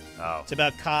 Oh. It's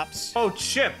about cops. Oh,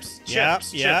 chips.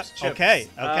 Chips. Okay.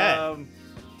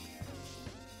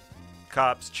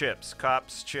 Cops, chips.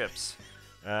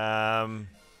 Now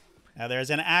there's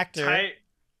an actor.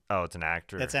 Oh, it's an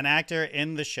actor. It's an actor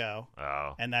in the show.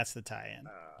 Oh. And that's the tie-in.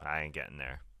 I ain't getting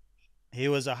there. He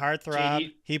was a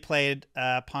heartthrob. He played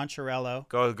Poncherello.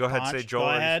 Go ahead, say Joel. Go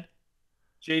ahead.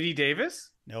 J.D.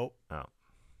 Davis? Nope. Oh.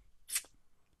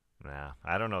 Nah,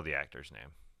 I don't know the actor's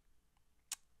name.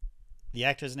 The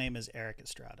actor's name is Eric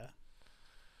Estrada.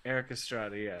 Eric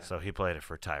Estrada, yeah. So he played it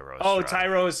for Tyro Estrada. Oh,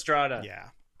 Tyro Estrada. Yeah.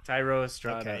 Tyro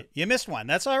Estrada. Okay. You missed one.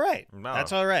 That's all right. No.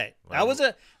 That's all right. Well,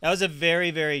 that was a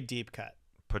very, very deep cut.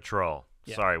 Patrol.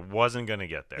 Yeah. Sorry, wasn't going to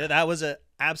get there. That was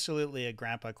absolutely a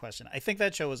grandpa question. I think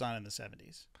that show was on in the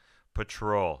 70s.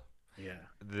 Patrol. Yeah.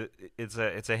 It's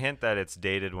a hint that it's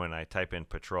dated when I type in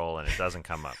patrol and it doesn't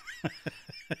come up.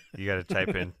 You got to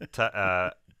type in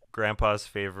grandpa's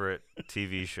favorite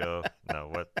TV show.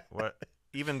 No, what?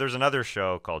 Even there's another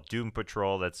show called Doom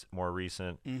Patrol that's more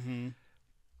recent. Mm-hmm.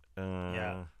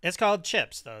 Yeah, it's called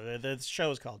Chips though. The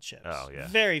show is called Chips. Oh yeah,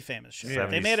 very famous show. Yeah.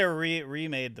 They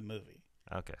remade the movie.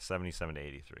 Okay, 77 to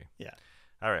 83. Yeah.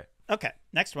 All right. Okay,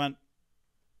 next one.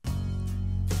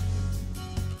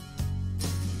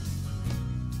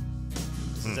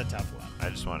 This is a tough one. I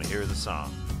just want to hear the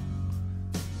song.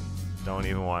 Don't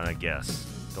even want to guess.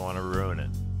 Don't want to ruin it.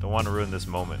 Don't want to ruin this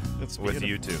moment with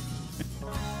you two.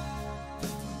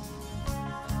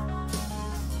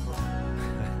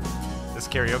 This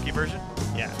karaoke version?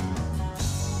 Yeah.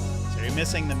 So you're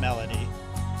missing the melody.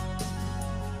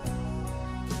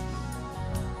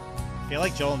 I feel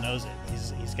like Joel knows it.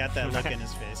 He's got that look in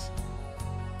his face.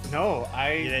 No,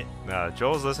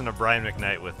 Joel's listening to Brian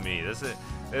McKnight with me.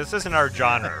 This isn't our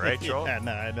genre, right, Joel? Yeah,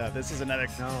 no. This is another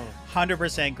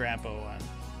 100% grandpa one.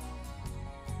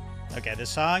 Okay, the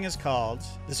song is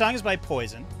by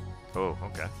Poison. Oh,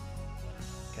 okay.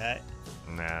 Okay.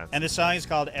 Nah. And the song is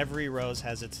called Every Rose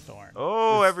Has Its Thorn.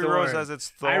 Oh, Every Rose Has Its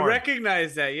Thorn. I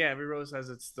recognize that. Yeah, Every Rose Has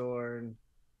Its Thorn.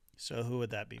 So who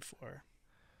would that be for?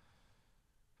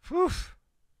 Whew.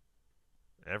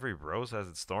 Every Rose Has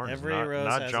Its Thorn. Every Rose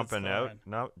not has jumping its out. thorn.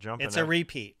 No, jumping It's out. a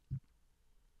repeat.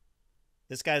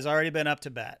 This guy's already been up to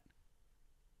bat.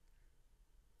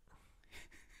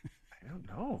 I don't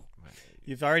know.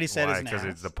 You've already said his name. Because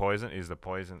it's the poison. He's the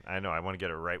poison. I know. I want to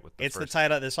get it right with the It's first. the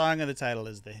title. The song of the title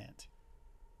is the hint.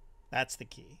 That's the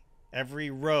key. Every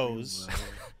rose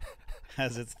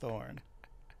has its thorn.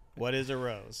 What is a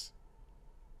rose?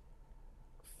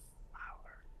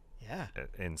 Flower. Yeah.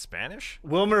 In Spanish?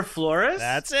 Wilmer Flores?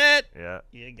 That's it. Yeah.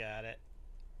 You got it.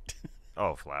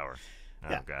 Oh, flower. Oh,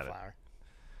 yeah, got flower.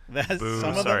 it. That's Boo.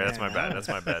 Sorry, that's my bad. That's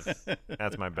my bad.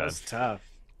 That's my bad. That's tough.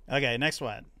 Okay, next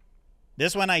one.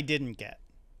 This one I didn't get.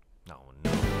 No.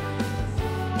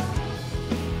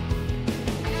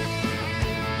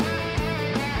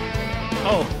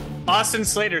 Oh, Austin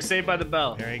Slater, Saved by the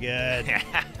Bell. Very good.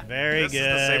 Very this good.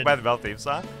 Is the Saved by the Bell theme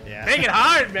song? Yeah. Make it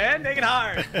hard, man. Make it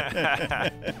hard.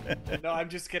 No, I'm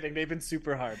just kidding. They've been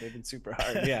super hard.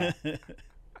 Yeah.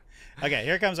 Okay,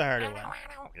 here comes a harder one.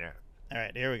 Yeah. All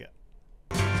right, here we go.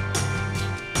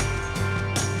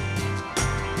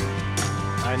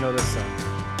 I know this song.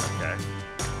 Okay.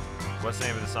 What's the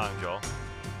name of the song, Joel?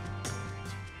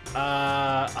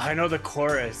 I know the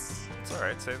chorus. It's all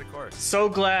right. Say the chorus. So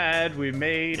glad we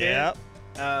made it.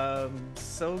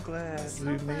 So glad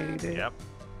we made it. Yep.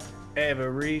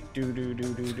 Every do.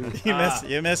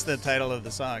 You missed the title of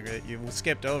the song. Right? You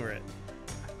skipped over it.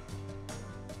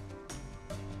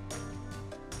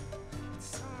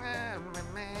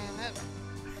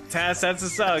 Taz, that's the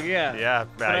song, yeah. Yeah.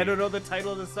 But I don't know the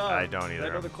title of the song. I don't either.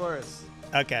 I know the chorus.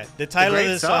 Okay. The title of great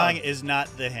the song song. is not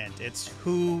the hint. It's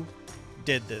who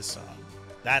did this song.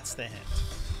 That's the hint.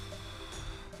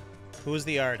 Who's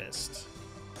the artist?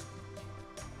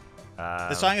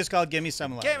 The song is called "Give Me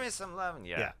Some Love." Give me some loving.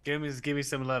 Yeah. Give me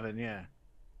some lovin', yeah.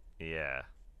 Yeah.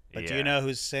 But do you know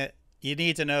who's you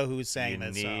need to know who sang You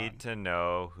that song. need to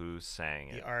know who sang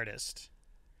it. The artist.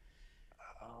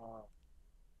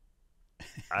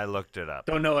 I looked it up.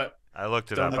 Don't know it. I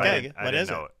looked it Don't up. know I it. didn't, I What didn't is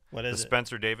know it? it. What The is it?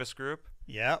 Spencer Davis Group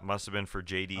Yep. must have been for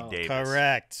J.D. Davis.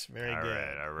 Correct. Very All good.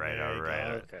 right. Very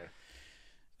good. Okay.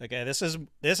 Okay, this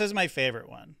is my favorite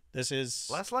one. This is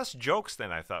Less jokes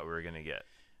than I thought we were gonna get.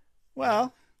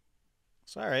 well,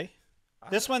 sorry.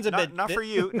 This one's a bit not for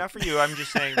you. Not for you. I'm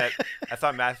just saying that I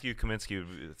thought Matthew Kaminsky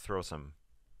would throw some.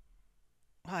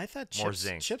 Oh, I thought More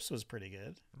zing. Chips was pretty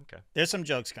good. Okay. There's some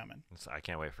jokes coming. I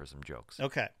can't wait for some jokes.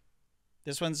 Okay.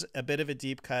 This one's a bit of a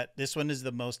deep cut. This one is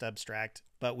the most abstract,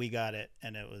 but we got it,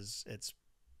 and it's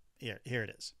here it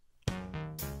is.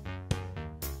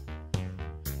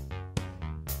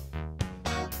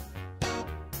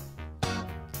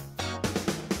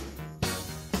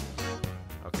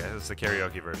 Okay, this is the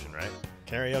karaoke version, right?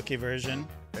 Karaoke version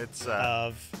It's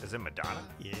of is it Madonna?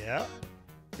 yeah,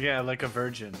 Yeah, like a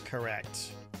virgin.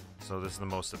 correct. So this is the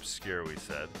most obscure we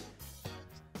said.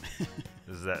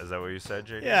 Is that what you said,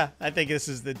 JD? Yeah, I think this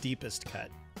is the deepest cut.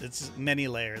 It's many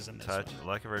layers in this Touch, one.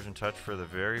 like a virgin, touch for the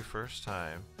very first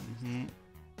time. Mm-hmm.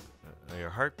 Your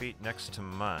heartbeat next to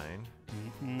mine.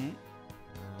 Mm-hmm.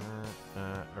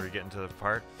 Are we getting to the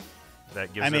part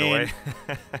that gives I it mean, away?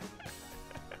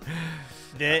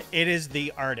 It is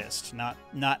the artist, not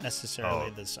necessarily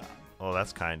Oh. the song. Well,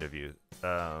 that's kind of you.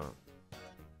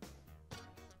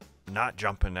 Not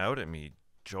jumping out at me,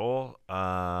 Joel.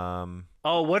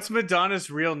 Oh, what's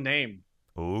Madonna's real name?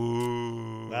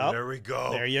 Ooh. Well, there we go.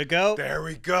 There you go. There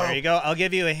we go. There you go. I'll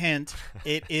give you a hint.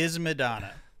 It is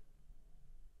Madonna.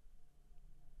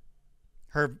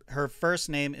 Her first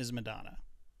name is Madonna.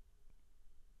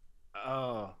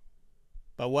 Oh.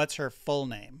 But what's her full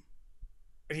name?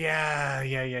 Yeah.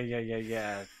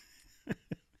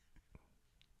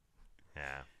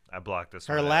 Yeah, I blocked this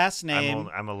Her one. last name.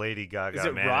 I'm a Lady Gaga Is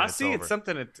it man. Rossi? And It's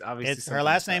something that obviously. It's her something-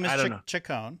 last name is I don't know.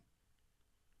 Chacon.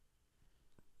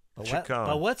 Chacon.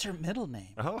 But what's her middle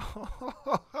name?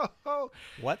 Oh.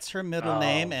 What's her middle Oh,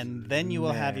 name? And then you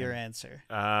will have man. your answer.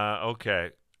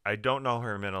 Okay. I don't know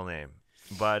her middle name,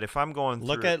 but if I'm going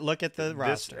Look through at the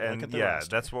roster. and Look at the yeah, roster.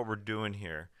 that's what we're doing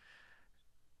here.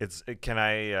 Can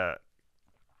I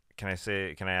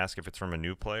ask if it's from a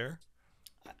new player?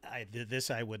 This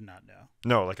I would not know.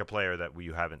 No, like a player that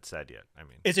you haven't said yet. I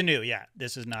mean, It's a new, yeah.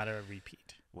 This is not a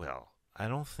repeat. well, I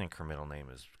don't think her middle name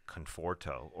is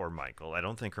Conforto or Michael. I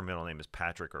don't think her middle name is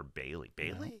Patrick or Bailey.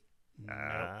 Bailey?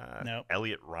 Nope.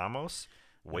 Elliot Ramos,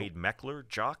 Wade Meckler,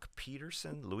 Jock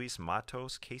Peterson, Luis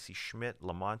Matos, Casey Schmidt,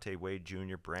 Lamonte Wade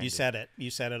Jr., Brandon. You said it. You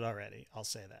said it already. I'll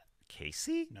say that.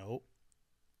 Casey? Nope.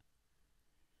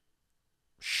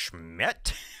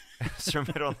 Schmidt? Is her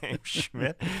middle name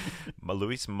Schmidt?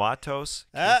 Luis Matos?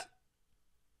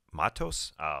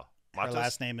 Matos? Oh. Her Matos?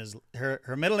 last name is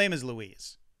her middle name is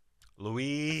Louise.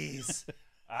 Louise.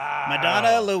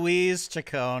 Madonna Louise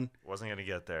Chacon. Wasn't going to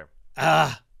get there.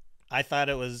 I thought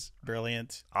it was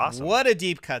brilliant. Awesome. What a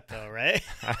deep cut though, right?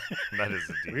 That is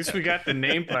a At deep least we got the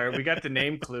name part. We got the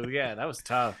name clue. Yeah, that was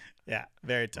tough. Yeah,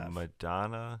 very tough.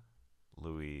 Madonna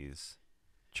Louise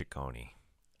Ciccone.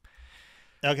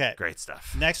 Okay. Great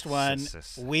stuff. Next one.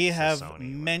 We have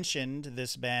Sassoni. mentioned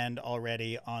this band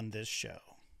already on this show.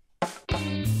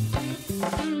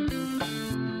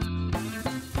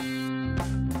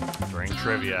 During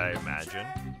trivia, I imagine.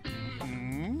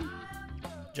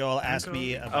 Joel asked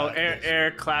me about this.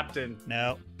 Eric Clapton.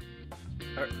 No.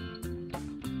 Er-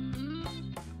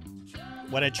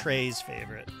 What a Trey's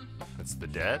favorite. It's the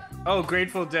Dead? Oh,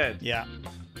 Grateful Dead. Yeah.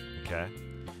 Okay.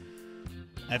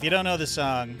 Now, if you don't know the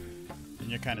song, then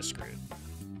you're kind of screwed.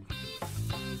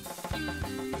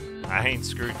 I ain't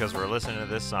screwed because we're listening to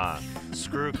this song.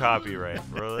 Screw copyright.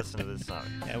 We're listening to this song.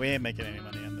 Yeah, we ain't making any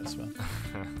money on this one.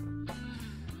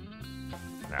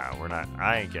 No, we're not.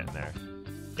 I ain't getting there.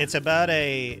 It's about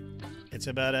a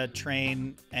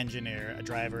train engineer, a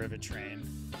driver of a train,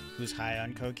 who's high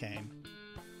on cocaine.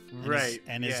 And Right.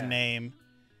 His name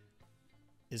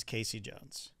is Casey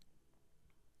Jones.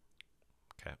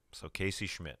 Okay. So Casey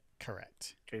Schmidt.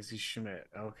 Correct. Casey Schmidt.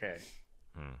 Okay.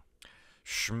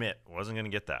 Schmidt. Wasn't going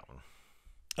to get that one.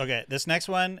 Okay, this next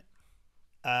one,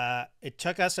 it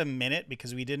took us a minute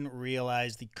because we didn't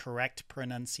realize the correct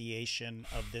pronunciation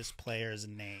of this player's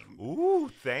name.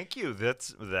 Ooh, thank you.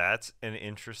 That's an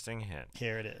interesting hint.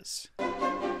 Here it is.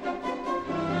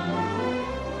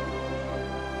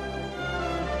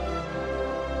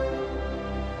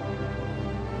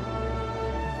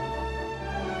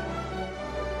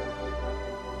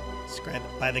 Described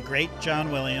by the great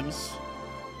John Williams.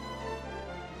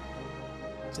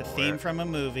 It's a theme from a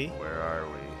movie. Where are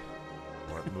we?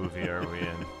 What movie are we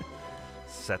in?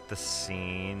 Set the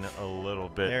scene a little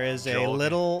bit. There is a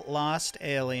little lost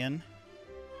alien.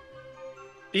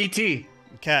 E.T.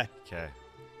 Okay. Okay.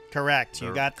 Correct.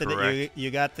 You got the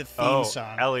you got the theme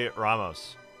song. Elliot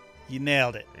Ramos. You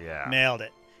nailed it. Yeah. Nailed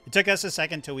it. It took us a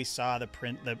second till we saw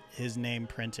his name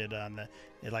printed on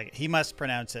he must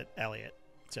pronounce it Elliot.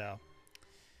 So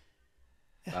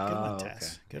yeah, good one,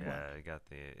 Tess. Okay. Good one. Yeah, I got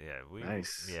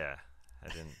Nice. Yeah.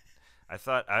 I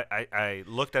thought I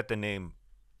looked at the name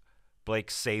Blake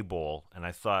Sabol and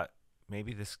I thought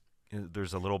maybe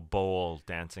there's a little bowl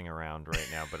dancing around right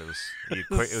now, but it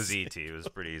was E.T. It was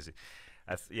pretty easy.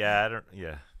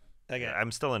 Okay.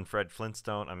 I'm still in Fred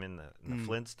Flintstone. I'm in the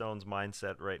Flintstones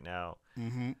mindset right now.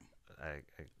 Mm-hmm.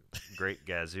 Great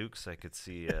gazooks. I could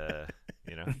see,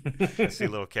 see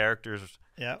little characters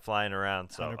flying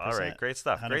around. So, all right, great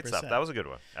stuff. 100%. Great stuff. That was a good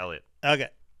one, Elliot. Okay,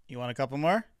 you want a couple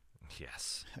more?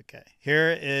 Yes. Okay.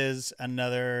 Here is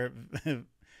another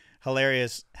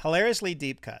hilariously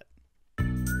deep cut.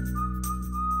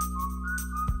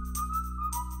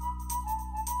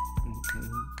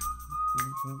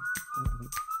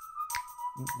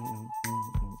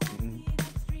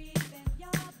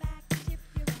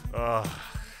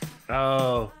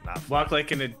 Walk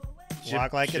Like an Egyptian.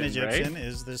 Walk Like an Egyptian right?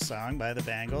 is the song by the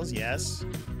Bangles. Yes.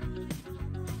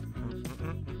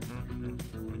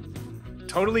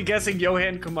 Totally guessing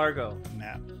Johan Camargo.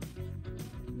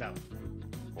 No.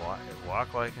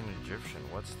 Walk Like an Egyptian.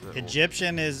 What's the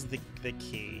Egyptian is the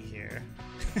key here.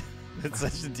 It's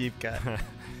such a deep cut. Walk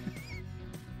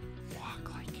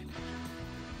Like an Egyptian.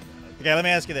 Okay, let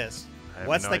me ask you this.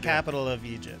 What's the idea. capital of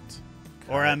Egypt?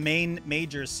 Or a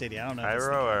major city? I don't know.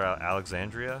 Cairo or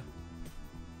Alexandria?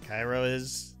 Cairo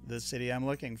is the city I'm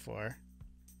looking for.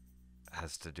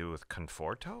 Has to do with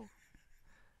Conforto?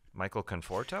 Michael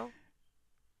Conforto?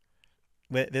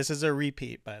 This is a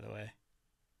repeat, by the way.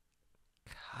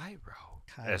 Cairo.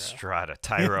 Estrada.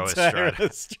 Tyro Estrada.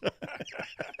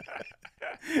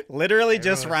 Literally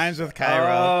just rhymes with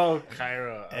Cairo. Oh,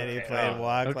 Cairo. And he played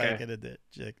Walk Like an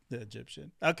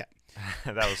Egyptian. Okay.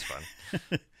 That was fun.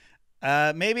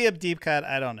 Maybe a deep cut.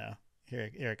 I don't know. Here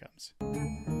it comes.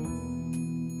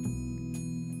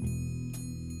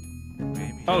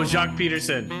 Oh, Jacques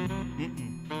Peterson.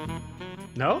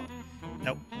 No?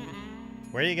 Nope.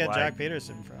 Where do you get Jacques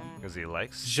Peterson from? Because he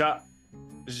likes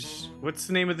What's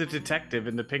the name of the detective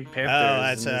in the Pink Panther? Oh,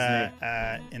 that's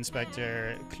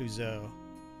Inspector Clouseau.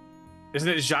 Isn't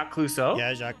it Jacques Clouseau?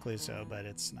 Yeah, Jacques Clouseau, but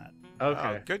it's not. Okay.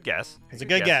 Oh, good guess. It's a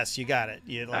good guess. You got it.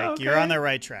 You're on the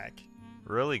right track.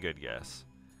 Really good guess.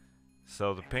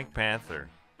 So the Pink Panther.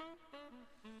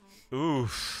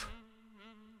 Oof.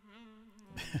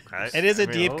 It is a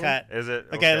deep cut. Is it?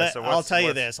 Okay, so I'll tell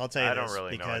you this. I don't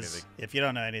really know because anything. if you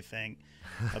don't know anything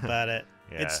about it,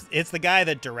 Yeah. it's the guy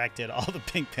that directed all the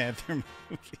Pink Panther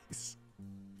movies.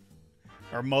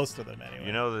 Or most of them, anyway.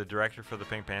 You know the director for the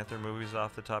Pink Panther movies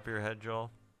off the top of your head,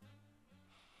 Joel?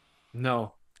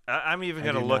 No. I'm even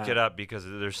going to look it up because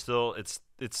it's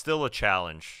still a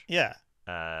challenge. Yeah.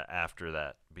 After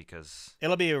that, because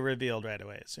it'll be revealed right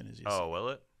away as soon as you see it. Oh, will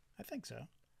it? I think so.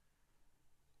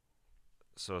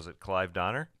 So is it Clive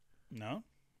Donner? No.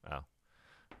 Oh.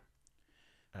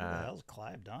 Who the hell's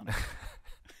Clive Donner?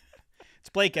 It's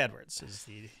Blake Edwards is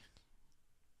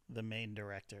the main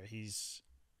director. He's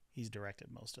directed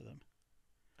most of them.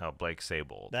 Oh, Blake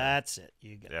Sabol. That's it.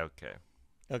 You got it. Okay.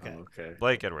 Okay.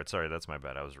 Blake Edwards. Sorry, that's my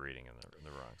bad. I was reading in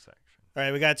the wrong section. All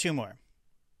right, we got two more.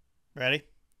 Ready?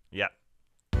 Yeah.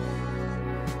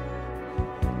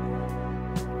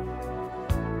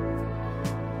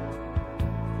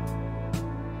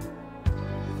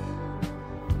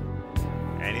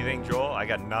 Anything, Joel? I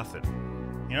got nothing.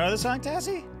 You know the song,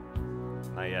 Tassie?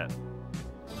 Not yet.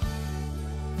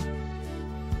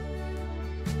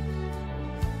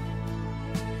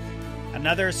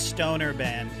 Another stoner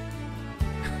band.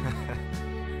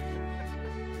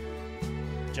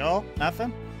 Joel,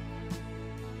 nothing?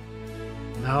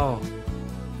 No.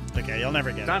 Okay, you'll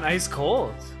never get it. Not Ice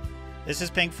Cold. This is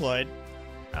Pink Floyd.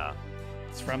 Oh.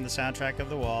 It's from the soundtrack of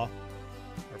The Wall.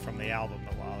 Or from the album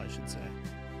The Wall, I should say.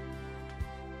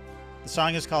 The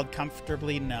song is called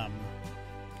 "Comfortably Numb."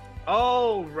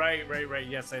 Oh, right.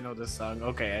 Yes, I know this song.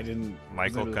 Okay, I didn't.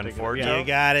 Michael Conforto. Yeah. You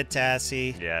got it,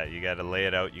 Tassie. Yeah, you got to lay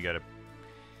it out. You got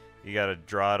to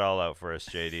draw it all out for us,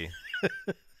 JD.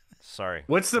 Sorry.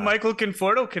 What's the Michael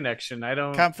Conforto connection? I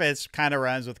don't. It kind of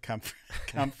rhymes with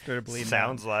comfortably.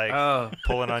 Sounds numb. like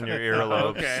pulling on your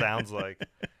earlobe. Okay. Sounds like.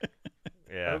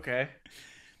 Yeah. Okay.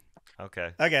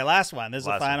 Okay, last one. This is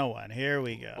the final one. Here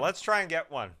we go. Let's try and get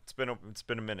one. It's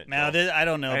been a minute. Now I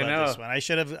don't know about this one. I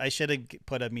should have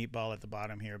put a meatball at the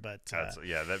bottom here, but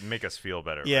that make us feel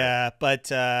better. Yeah, right? but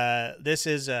this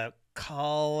is a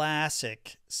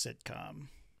classic sitcom.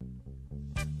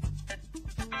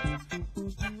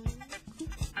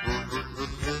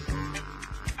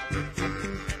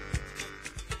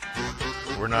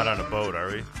 We're not on a boat, are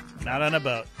we? Not on a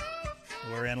boat.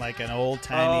 We're in like an old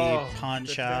timey pawn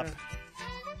shop.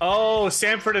 Oh,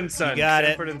 Sanford and Son. You got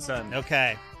Sanford and Son.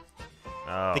 Okay.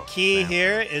 Oh, The key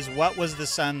here is, what was the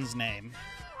son's name?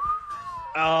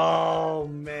 Oh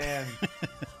man.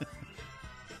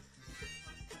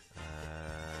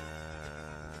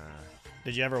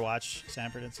 Did you ever watch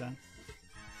Sanford and Son?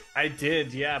 I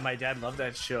did, yeah. My dad loved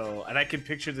that show, and I can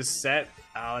picture the set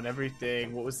and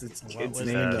everything. What was the kid's was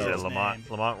name? that? though? His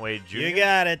Lamont Wade Jr. You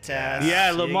got it, Taz.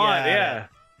 Yeah, You Lamont. got Yeah, it.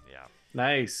 Yeah.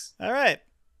 nice. All right.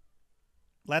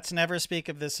 Let's never speak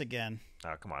of this again.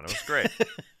 Oh, come on. It was great.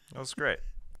 That was great.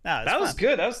 No, it's That was fun.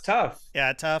 good. That was tough.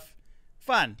 Yeah, tough,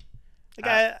 fun.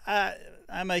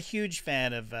 I'm a huge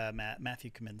fan of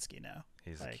Matthew Kaminsky now.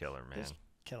 He's a killer, man. Just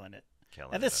killing it.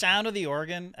 Killing And it. the sound of the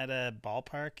organ at a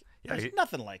ballpark, there's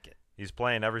nothing like it. He's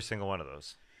playing every single one of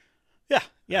those.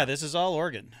 Yeah. This is all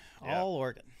organ, all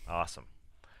organ. Awesome.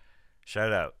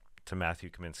 Shout out to Matthew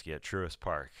Kaminsky at Truist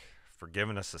Park for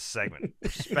giving us a segment.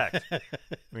 Respect.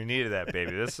 We needed that,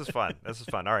 baby. This is fun.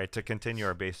 All right, to continue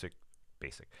our basic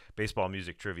baseball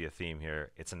music trivia theme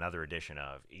here, it's another edition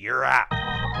of You're Out.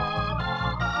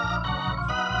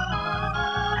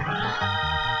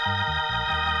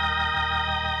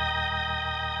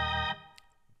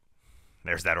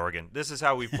 There's that organ. This is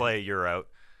how we play You're Out.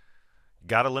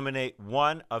 Got to eliminate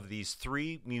one of these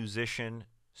three musician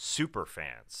super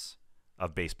fans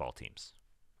of baseball teams.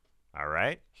 All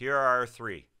right? Here are our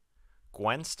three.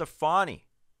 Gwen Stefani,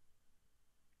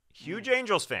 huge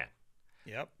Angels fan.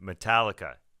 Yep.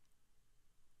 Metallica,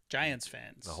 Giants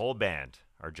fans. the whole band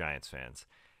are Giants fans.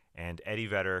 And Eddie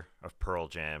Vedder of Pearl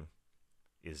Jam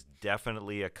is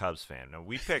definitely a Cubs fan. Now,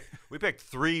 we picked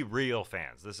three real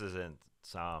fans. This isn't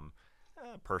some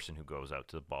person who goes out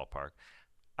to the ballpark.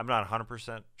 I'm not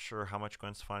 100% sure how much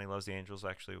Gwen Stefani loves the Angels,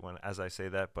 actually, as I say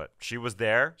that, but she was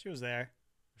there. She was there.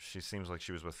 She seems like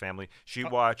she was with family. She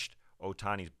watched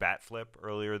Ohtani's bat flip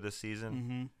earlier this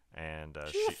season, and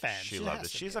She's a fan. she She loved has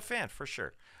it. to She's be. a fan for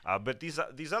sure. But these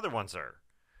other ones are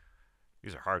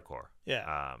hardcore.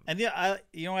 Yeah. And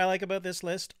you know what I like about this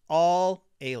list? All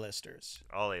A-listers.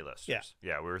 All A-listers.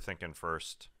 Yeah, we were thinking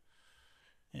first.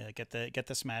 Yeah, get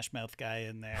the Smash Mouth guy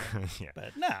in there. Yeah.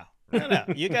 But no.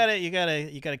 You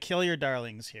gotta kill your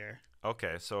darlings here.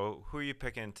 Okay, so who are you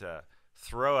picking to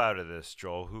throw out of this,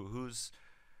 Joel? Who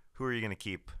are you going to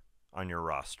keep on your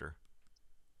roster?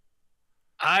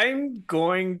 I'm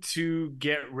going to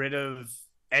get rid of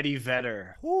Eddie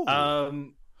Vedder. Ooh.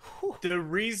 The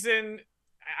reason,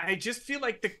 I just feel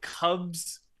like the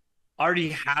Cubs already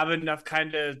have enough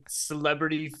kind of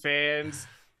celebrity fans.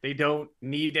 They don't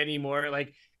need any more.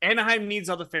 Like, Anaheim needs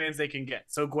all the fans they can get.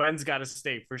 So Gwen's got to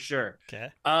stay for sure. Okay.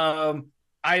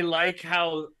 I like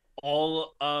how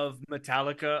all of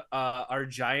Metallica are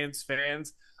Giants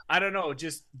fans. I don't know.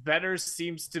 Just Vedder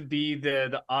seems to be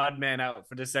the odd man out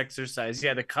for this exercise.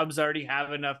 Yeah, the Cubs already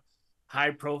have enough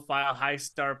high profile, high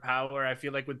star power. I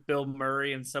feel like with Bill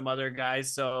Murray and some other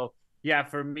guys. So yeah,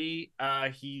 for me,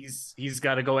 he's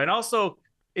got to go. And also,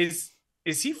 is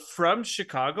he from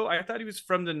Chicago? I thought he was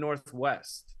from the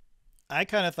Northwest. I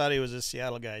kind of thought he was a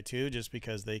Seattle guy too, just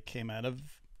because they came out of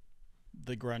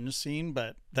the grunge scene,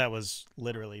 but that was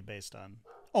literally based on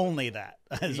only that.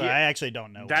 So I actually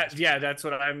don't know that. Yeah, that's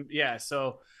what I'm. Yeah,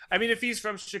 so I mean, if he's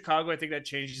from Chicago, I think that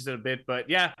changes it a bit. But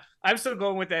yeah, I'm still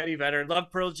going with Eddie Vedder.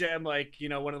 Love Pearl Jam, like, you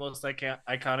know, one of the most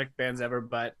iconic bands ever.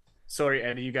 But sorry,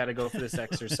 Eddie, you got to go for this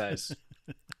exercise.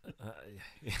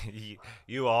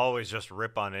 You always just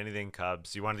rip on anything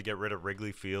Cubs. You wanted to get rid of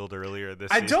Wrigley Field earlier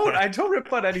this I season. don't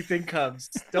rip on anything Cubs.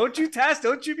 Don't you, Taz?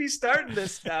 Don't you be starting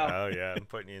this now. Oh yeah, I'm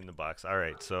putting you in the box. All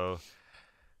right, so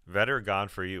Vedder gone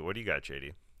for you. What do you got,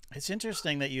 JD? It's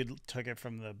interesting that you took it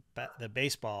from the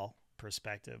baseball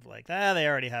perspective. Like, they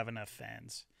already have enough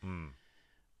fans.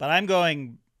 But I'm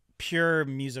going pure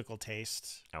musical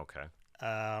taste. Okay.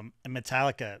 And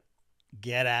Metallica,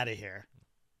 get out of here.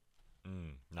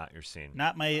 Not your scene.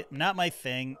 Not my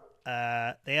thing.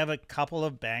 They have a couple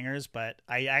of bangers, but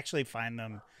I actually find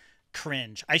them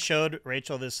cringe. I showed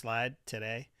Rachel this slide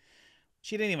today.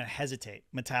 She didn't even hesitate.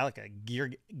 Metallica,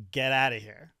 get out of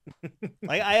here.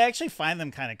 Like, I actually find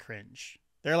them kind of cringe.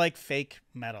 They're like fake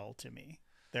metal to me.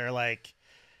 They're like,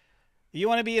 you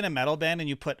want to be in a metal band and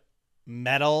you put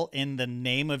metal in the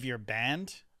name of your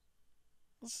band?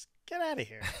 Let's get out of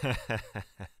here.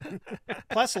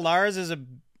 Plus, Lars is a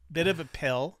bit of a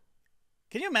pill.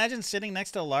 Can you imagine sitting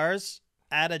next to Lars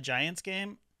at a Giants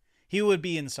game? He would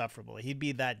be insufferable. He'd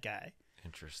be that guy.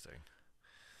 Interesting.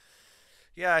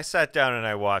 Yeah, I sat down and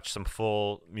I watched some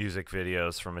full music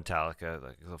videos from Metallica,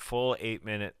 like the full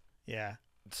 8-minute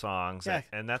songs. Yeah.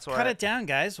 And that's why Cut it down,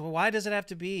 guys. Well, why does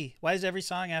every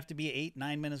song have to be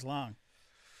 8-9 minutes long?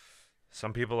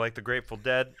 Some people like the Grateful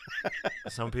Dead.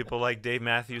 Some people like Dave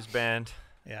Matthews Band.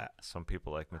 Yeah. Some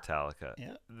people like Metallica.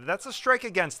 Yeah. That's a strike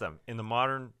against them. In the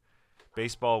modern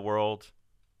baseball world,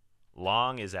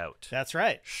 long is out. That's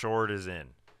right. Short is in.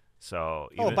 So.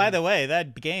 By the way,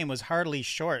 that game was hardly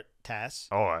short, Tass.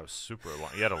 Oh, I was super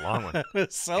long. You had a long one. It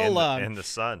was so long. In the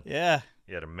sun. Yeah.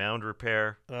 You had a mound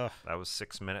repair. Ugh. That was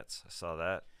 6 minutes. I saw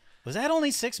that. Was that only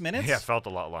 6 minutes? Yeah, it felt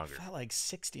a lot longer. It felt like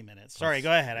 60 minutes. Sorry,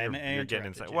 go ahead. You're getting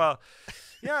inside. Well,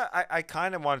 yeah, I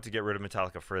kind of wanted to get rid of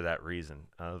Metallica for that reason.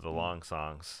 The long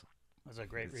songs. That's a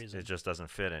great reason. It just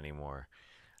doesn't fit anymore.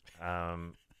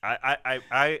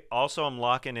 I also am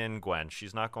locking in Gwen.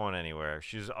 She's not going anywhere.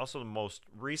 She's also the most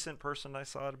recent person I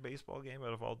saw at a baseball game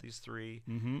out of all these three.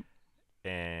 Mm-hmm.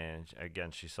 And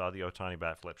again, she saw the Ohtani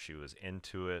bat flip. She was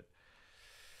into it.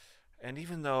 And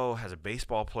even though as a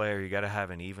baseball player, you got to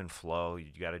have an even flow. You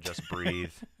got to just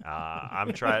breathe.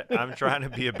 I'm trying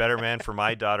to be a better man for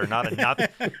my daughter, not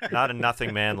a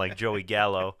nothing man like Joey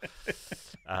Gallo.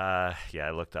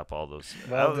 I looked up all those.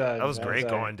 That was great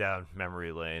going down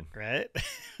memory lane. Right.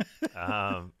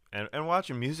 And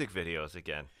watching music videos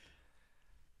again.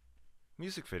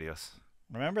 Music videos.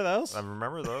 Remember those? I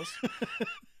remember those.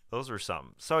 Those were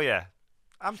something. So yeah,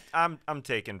 I'm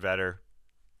taking Vetter.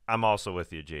 I'm also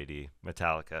with you, JD.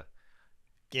 Metallica.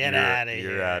 Get out of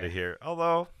here. You're out of here.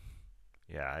 Although,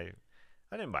 yeah, I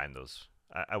didn't mind those.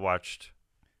 I watched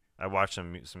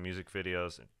some music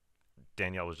videos. And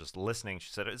Danielle was just listening.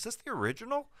 She said, "Is this the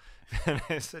original?" And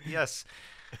I said, "Yes,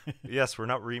 yes. We're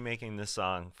not remaking this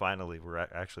song. Finally, we're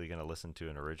actually going to listen to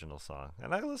an original song."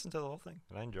 And I listened to the whole thing,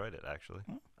 and I enjoyed it actually.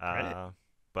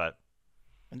 But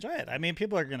enjoy it. I mean,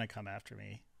 people are going to come after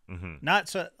me. Mm-hmm. Not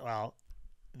so well.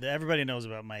 Everybody knows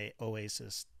about my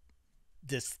Oasis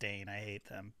disdain. I hate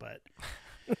them, but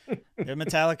the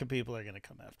Metallica people are going to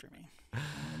come after me. I'm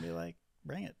going to be like,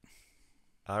 bring it.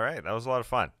 All right. That was a lot of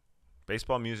fun.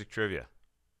 Baseball music trivia.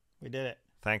 We did it.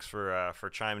 Thanks for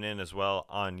chiming in as well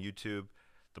on YouTube.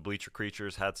 The Bleacher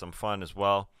Creatures had some fun as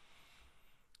well.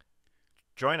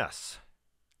 Join us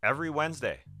every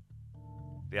Wednesday.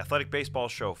 The Athletic Baseball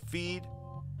Show feed,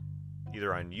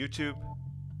 either on YouTube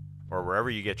or wherever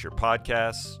you get your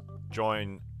podcasts.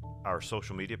 Join our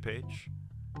social media page.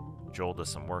 Joel does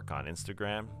some work on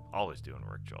Instagram. Always doing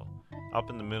work, Joel. Up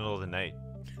in the middle of the night,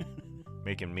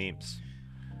 making memes.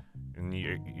 And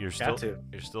you're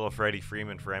still a Freddie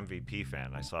Freeman for MVP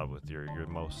fan. I saw with your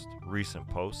most recent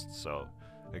post. So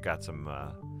it got some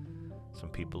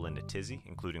people in a tizzy,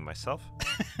 including myself.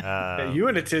 You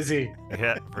in a tizzy.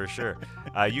 Yeah, for sure.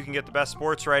 You can get the best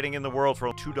sports writing in the world for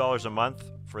 $2 a month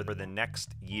for the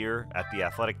next year at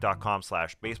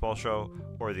theathletic.com/baseball show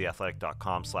or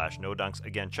theathletic.com/no-dunks.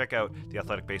 Again, check out the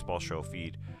Athletic Baseball Show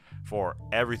feed for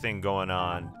everything going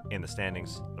on in the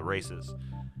standings, the races,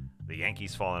 the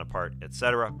Yankees falling apart,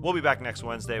 etc. We'll be back next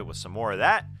Wednesday with some more of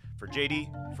that. For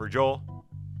JD, for Joel,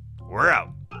 we're out.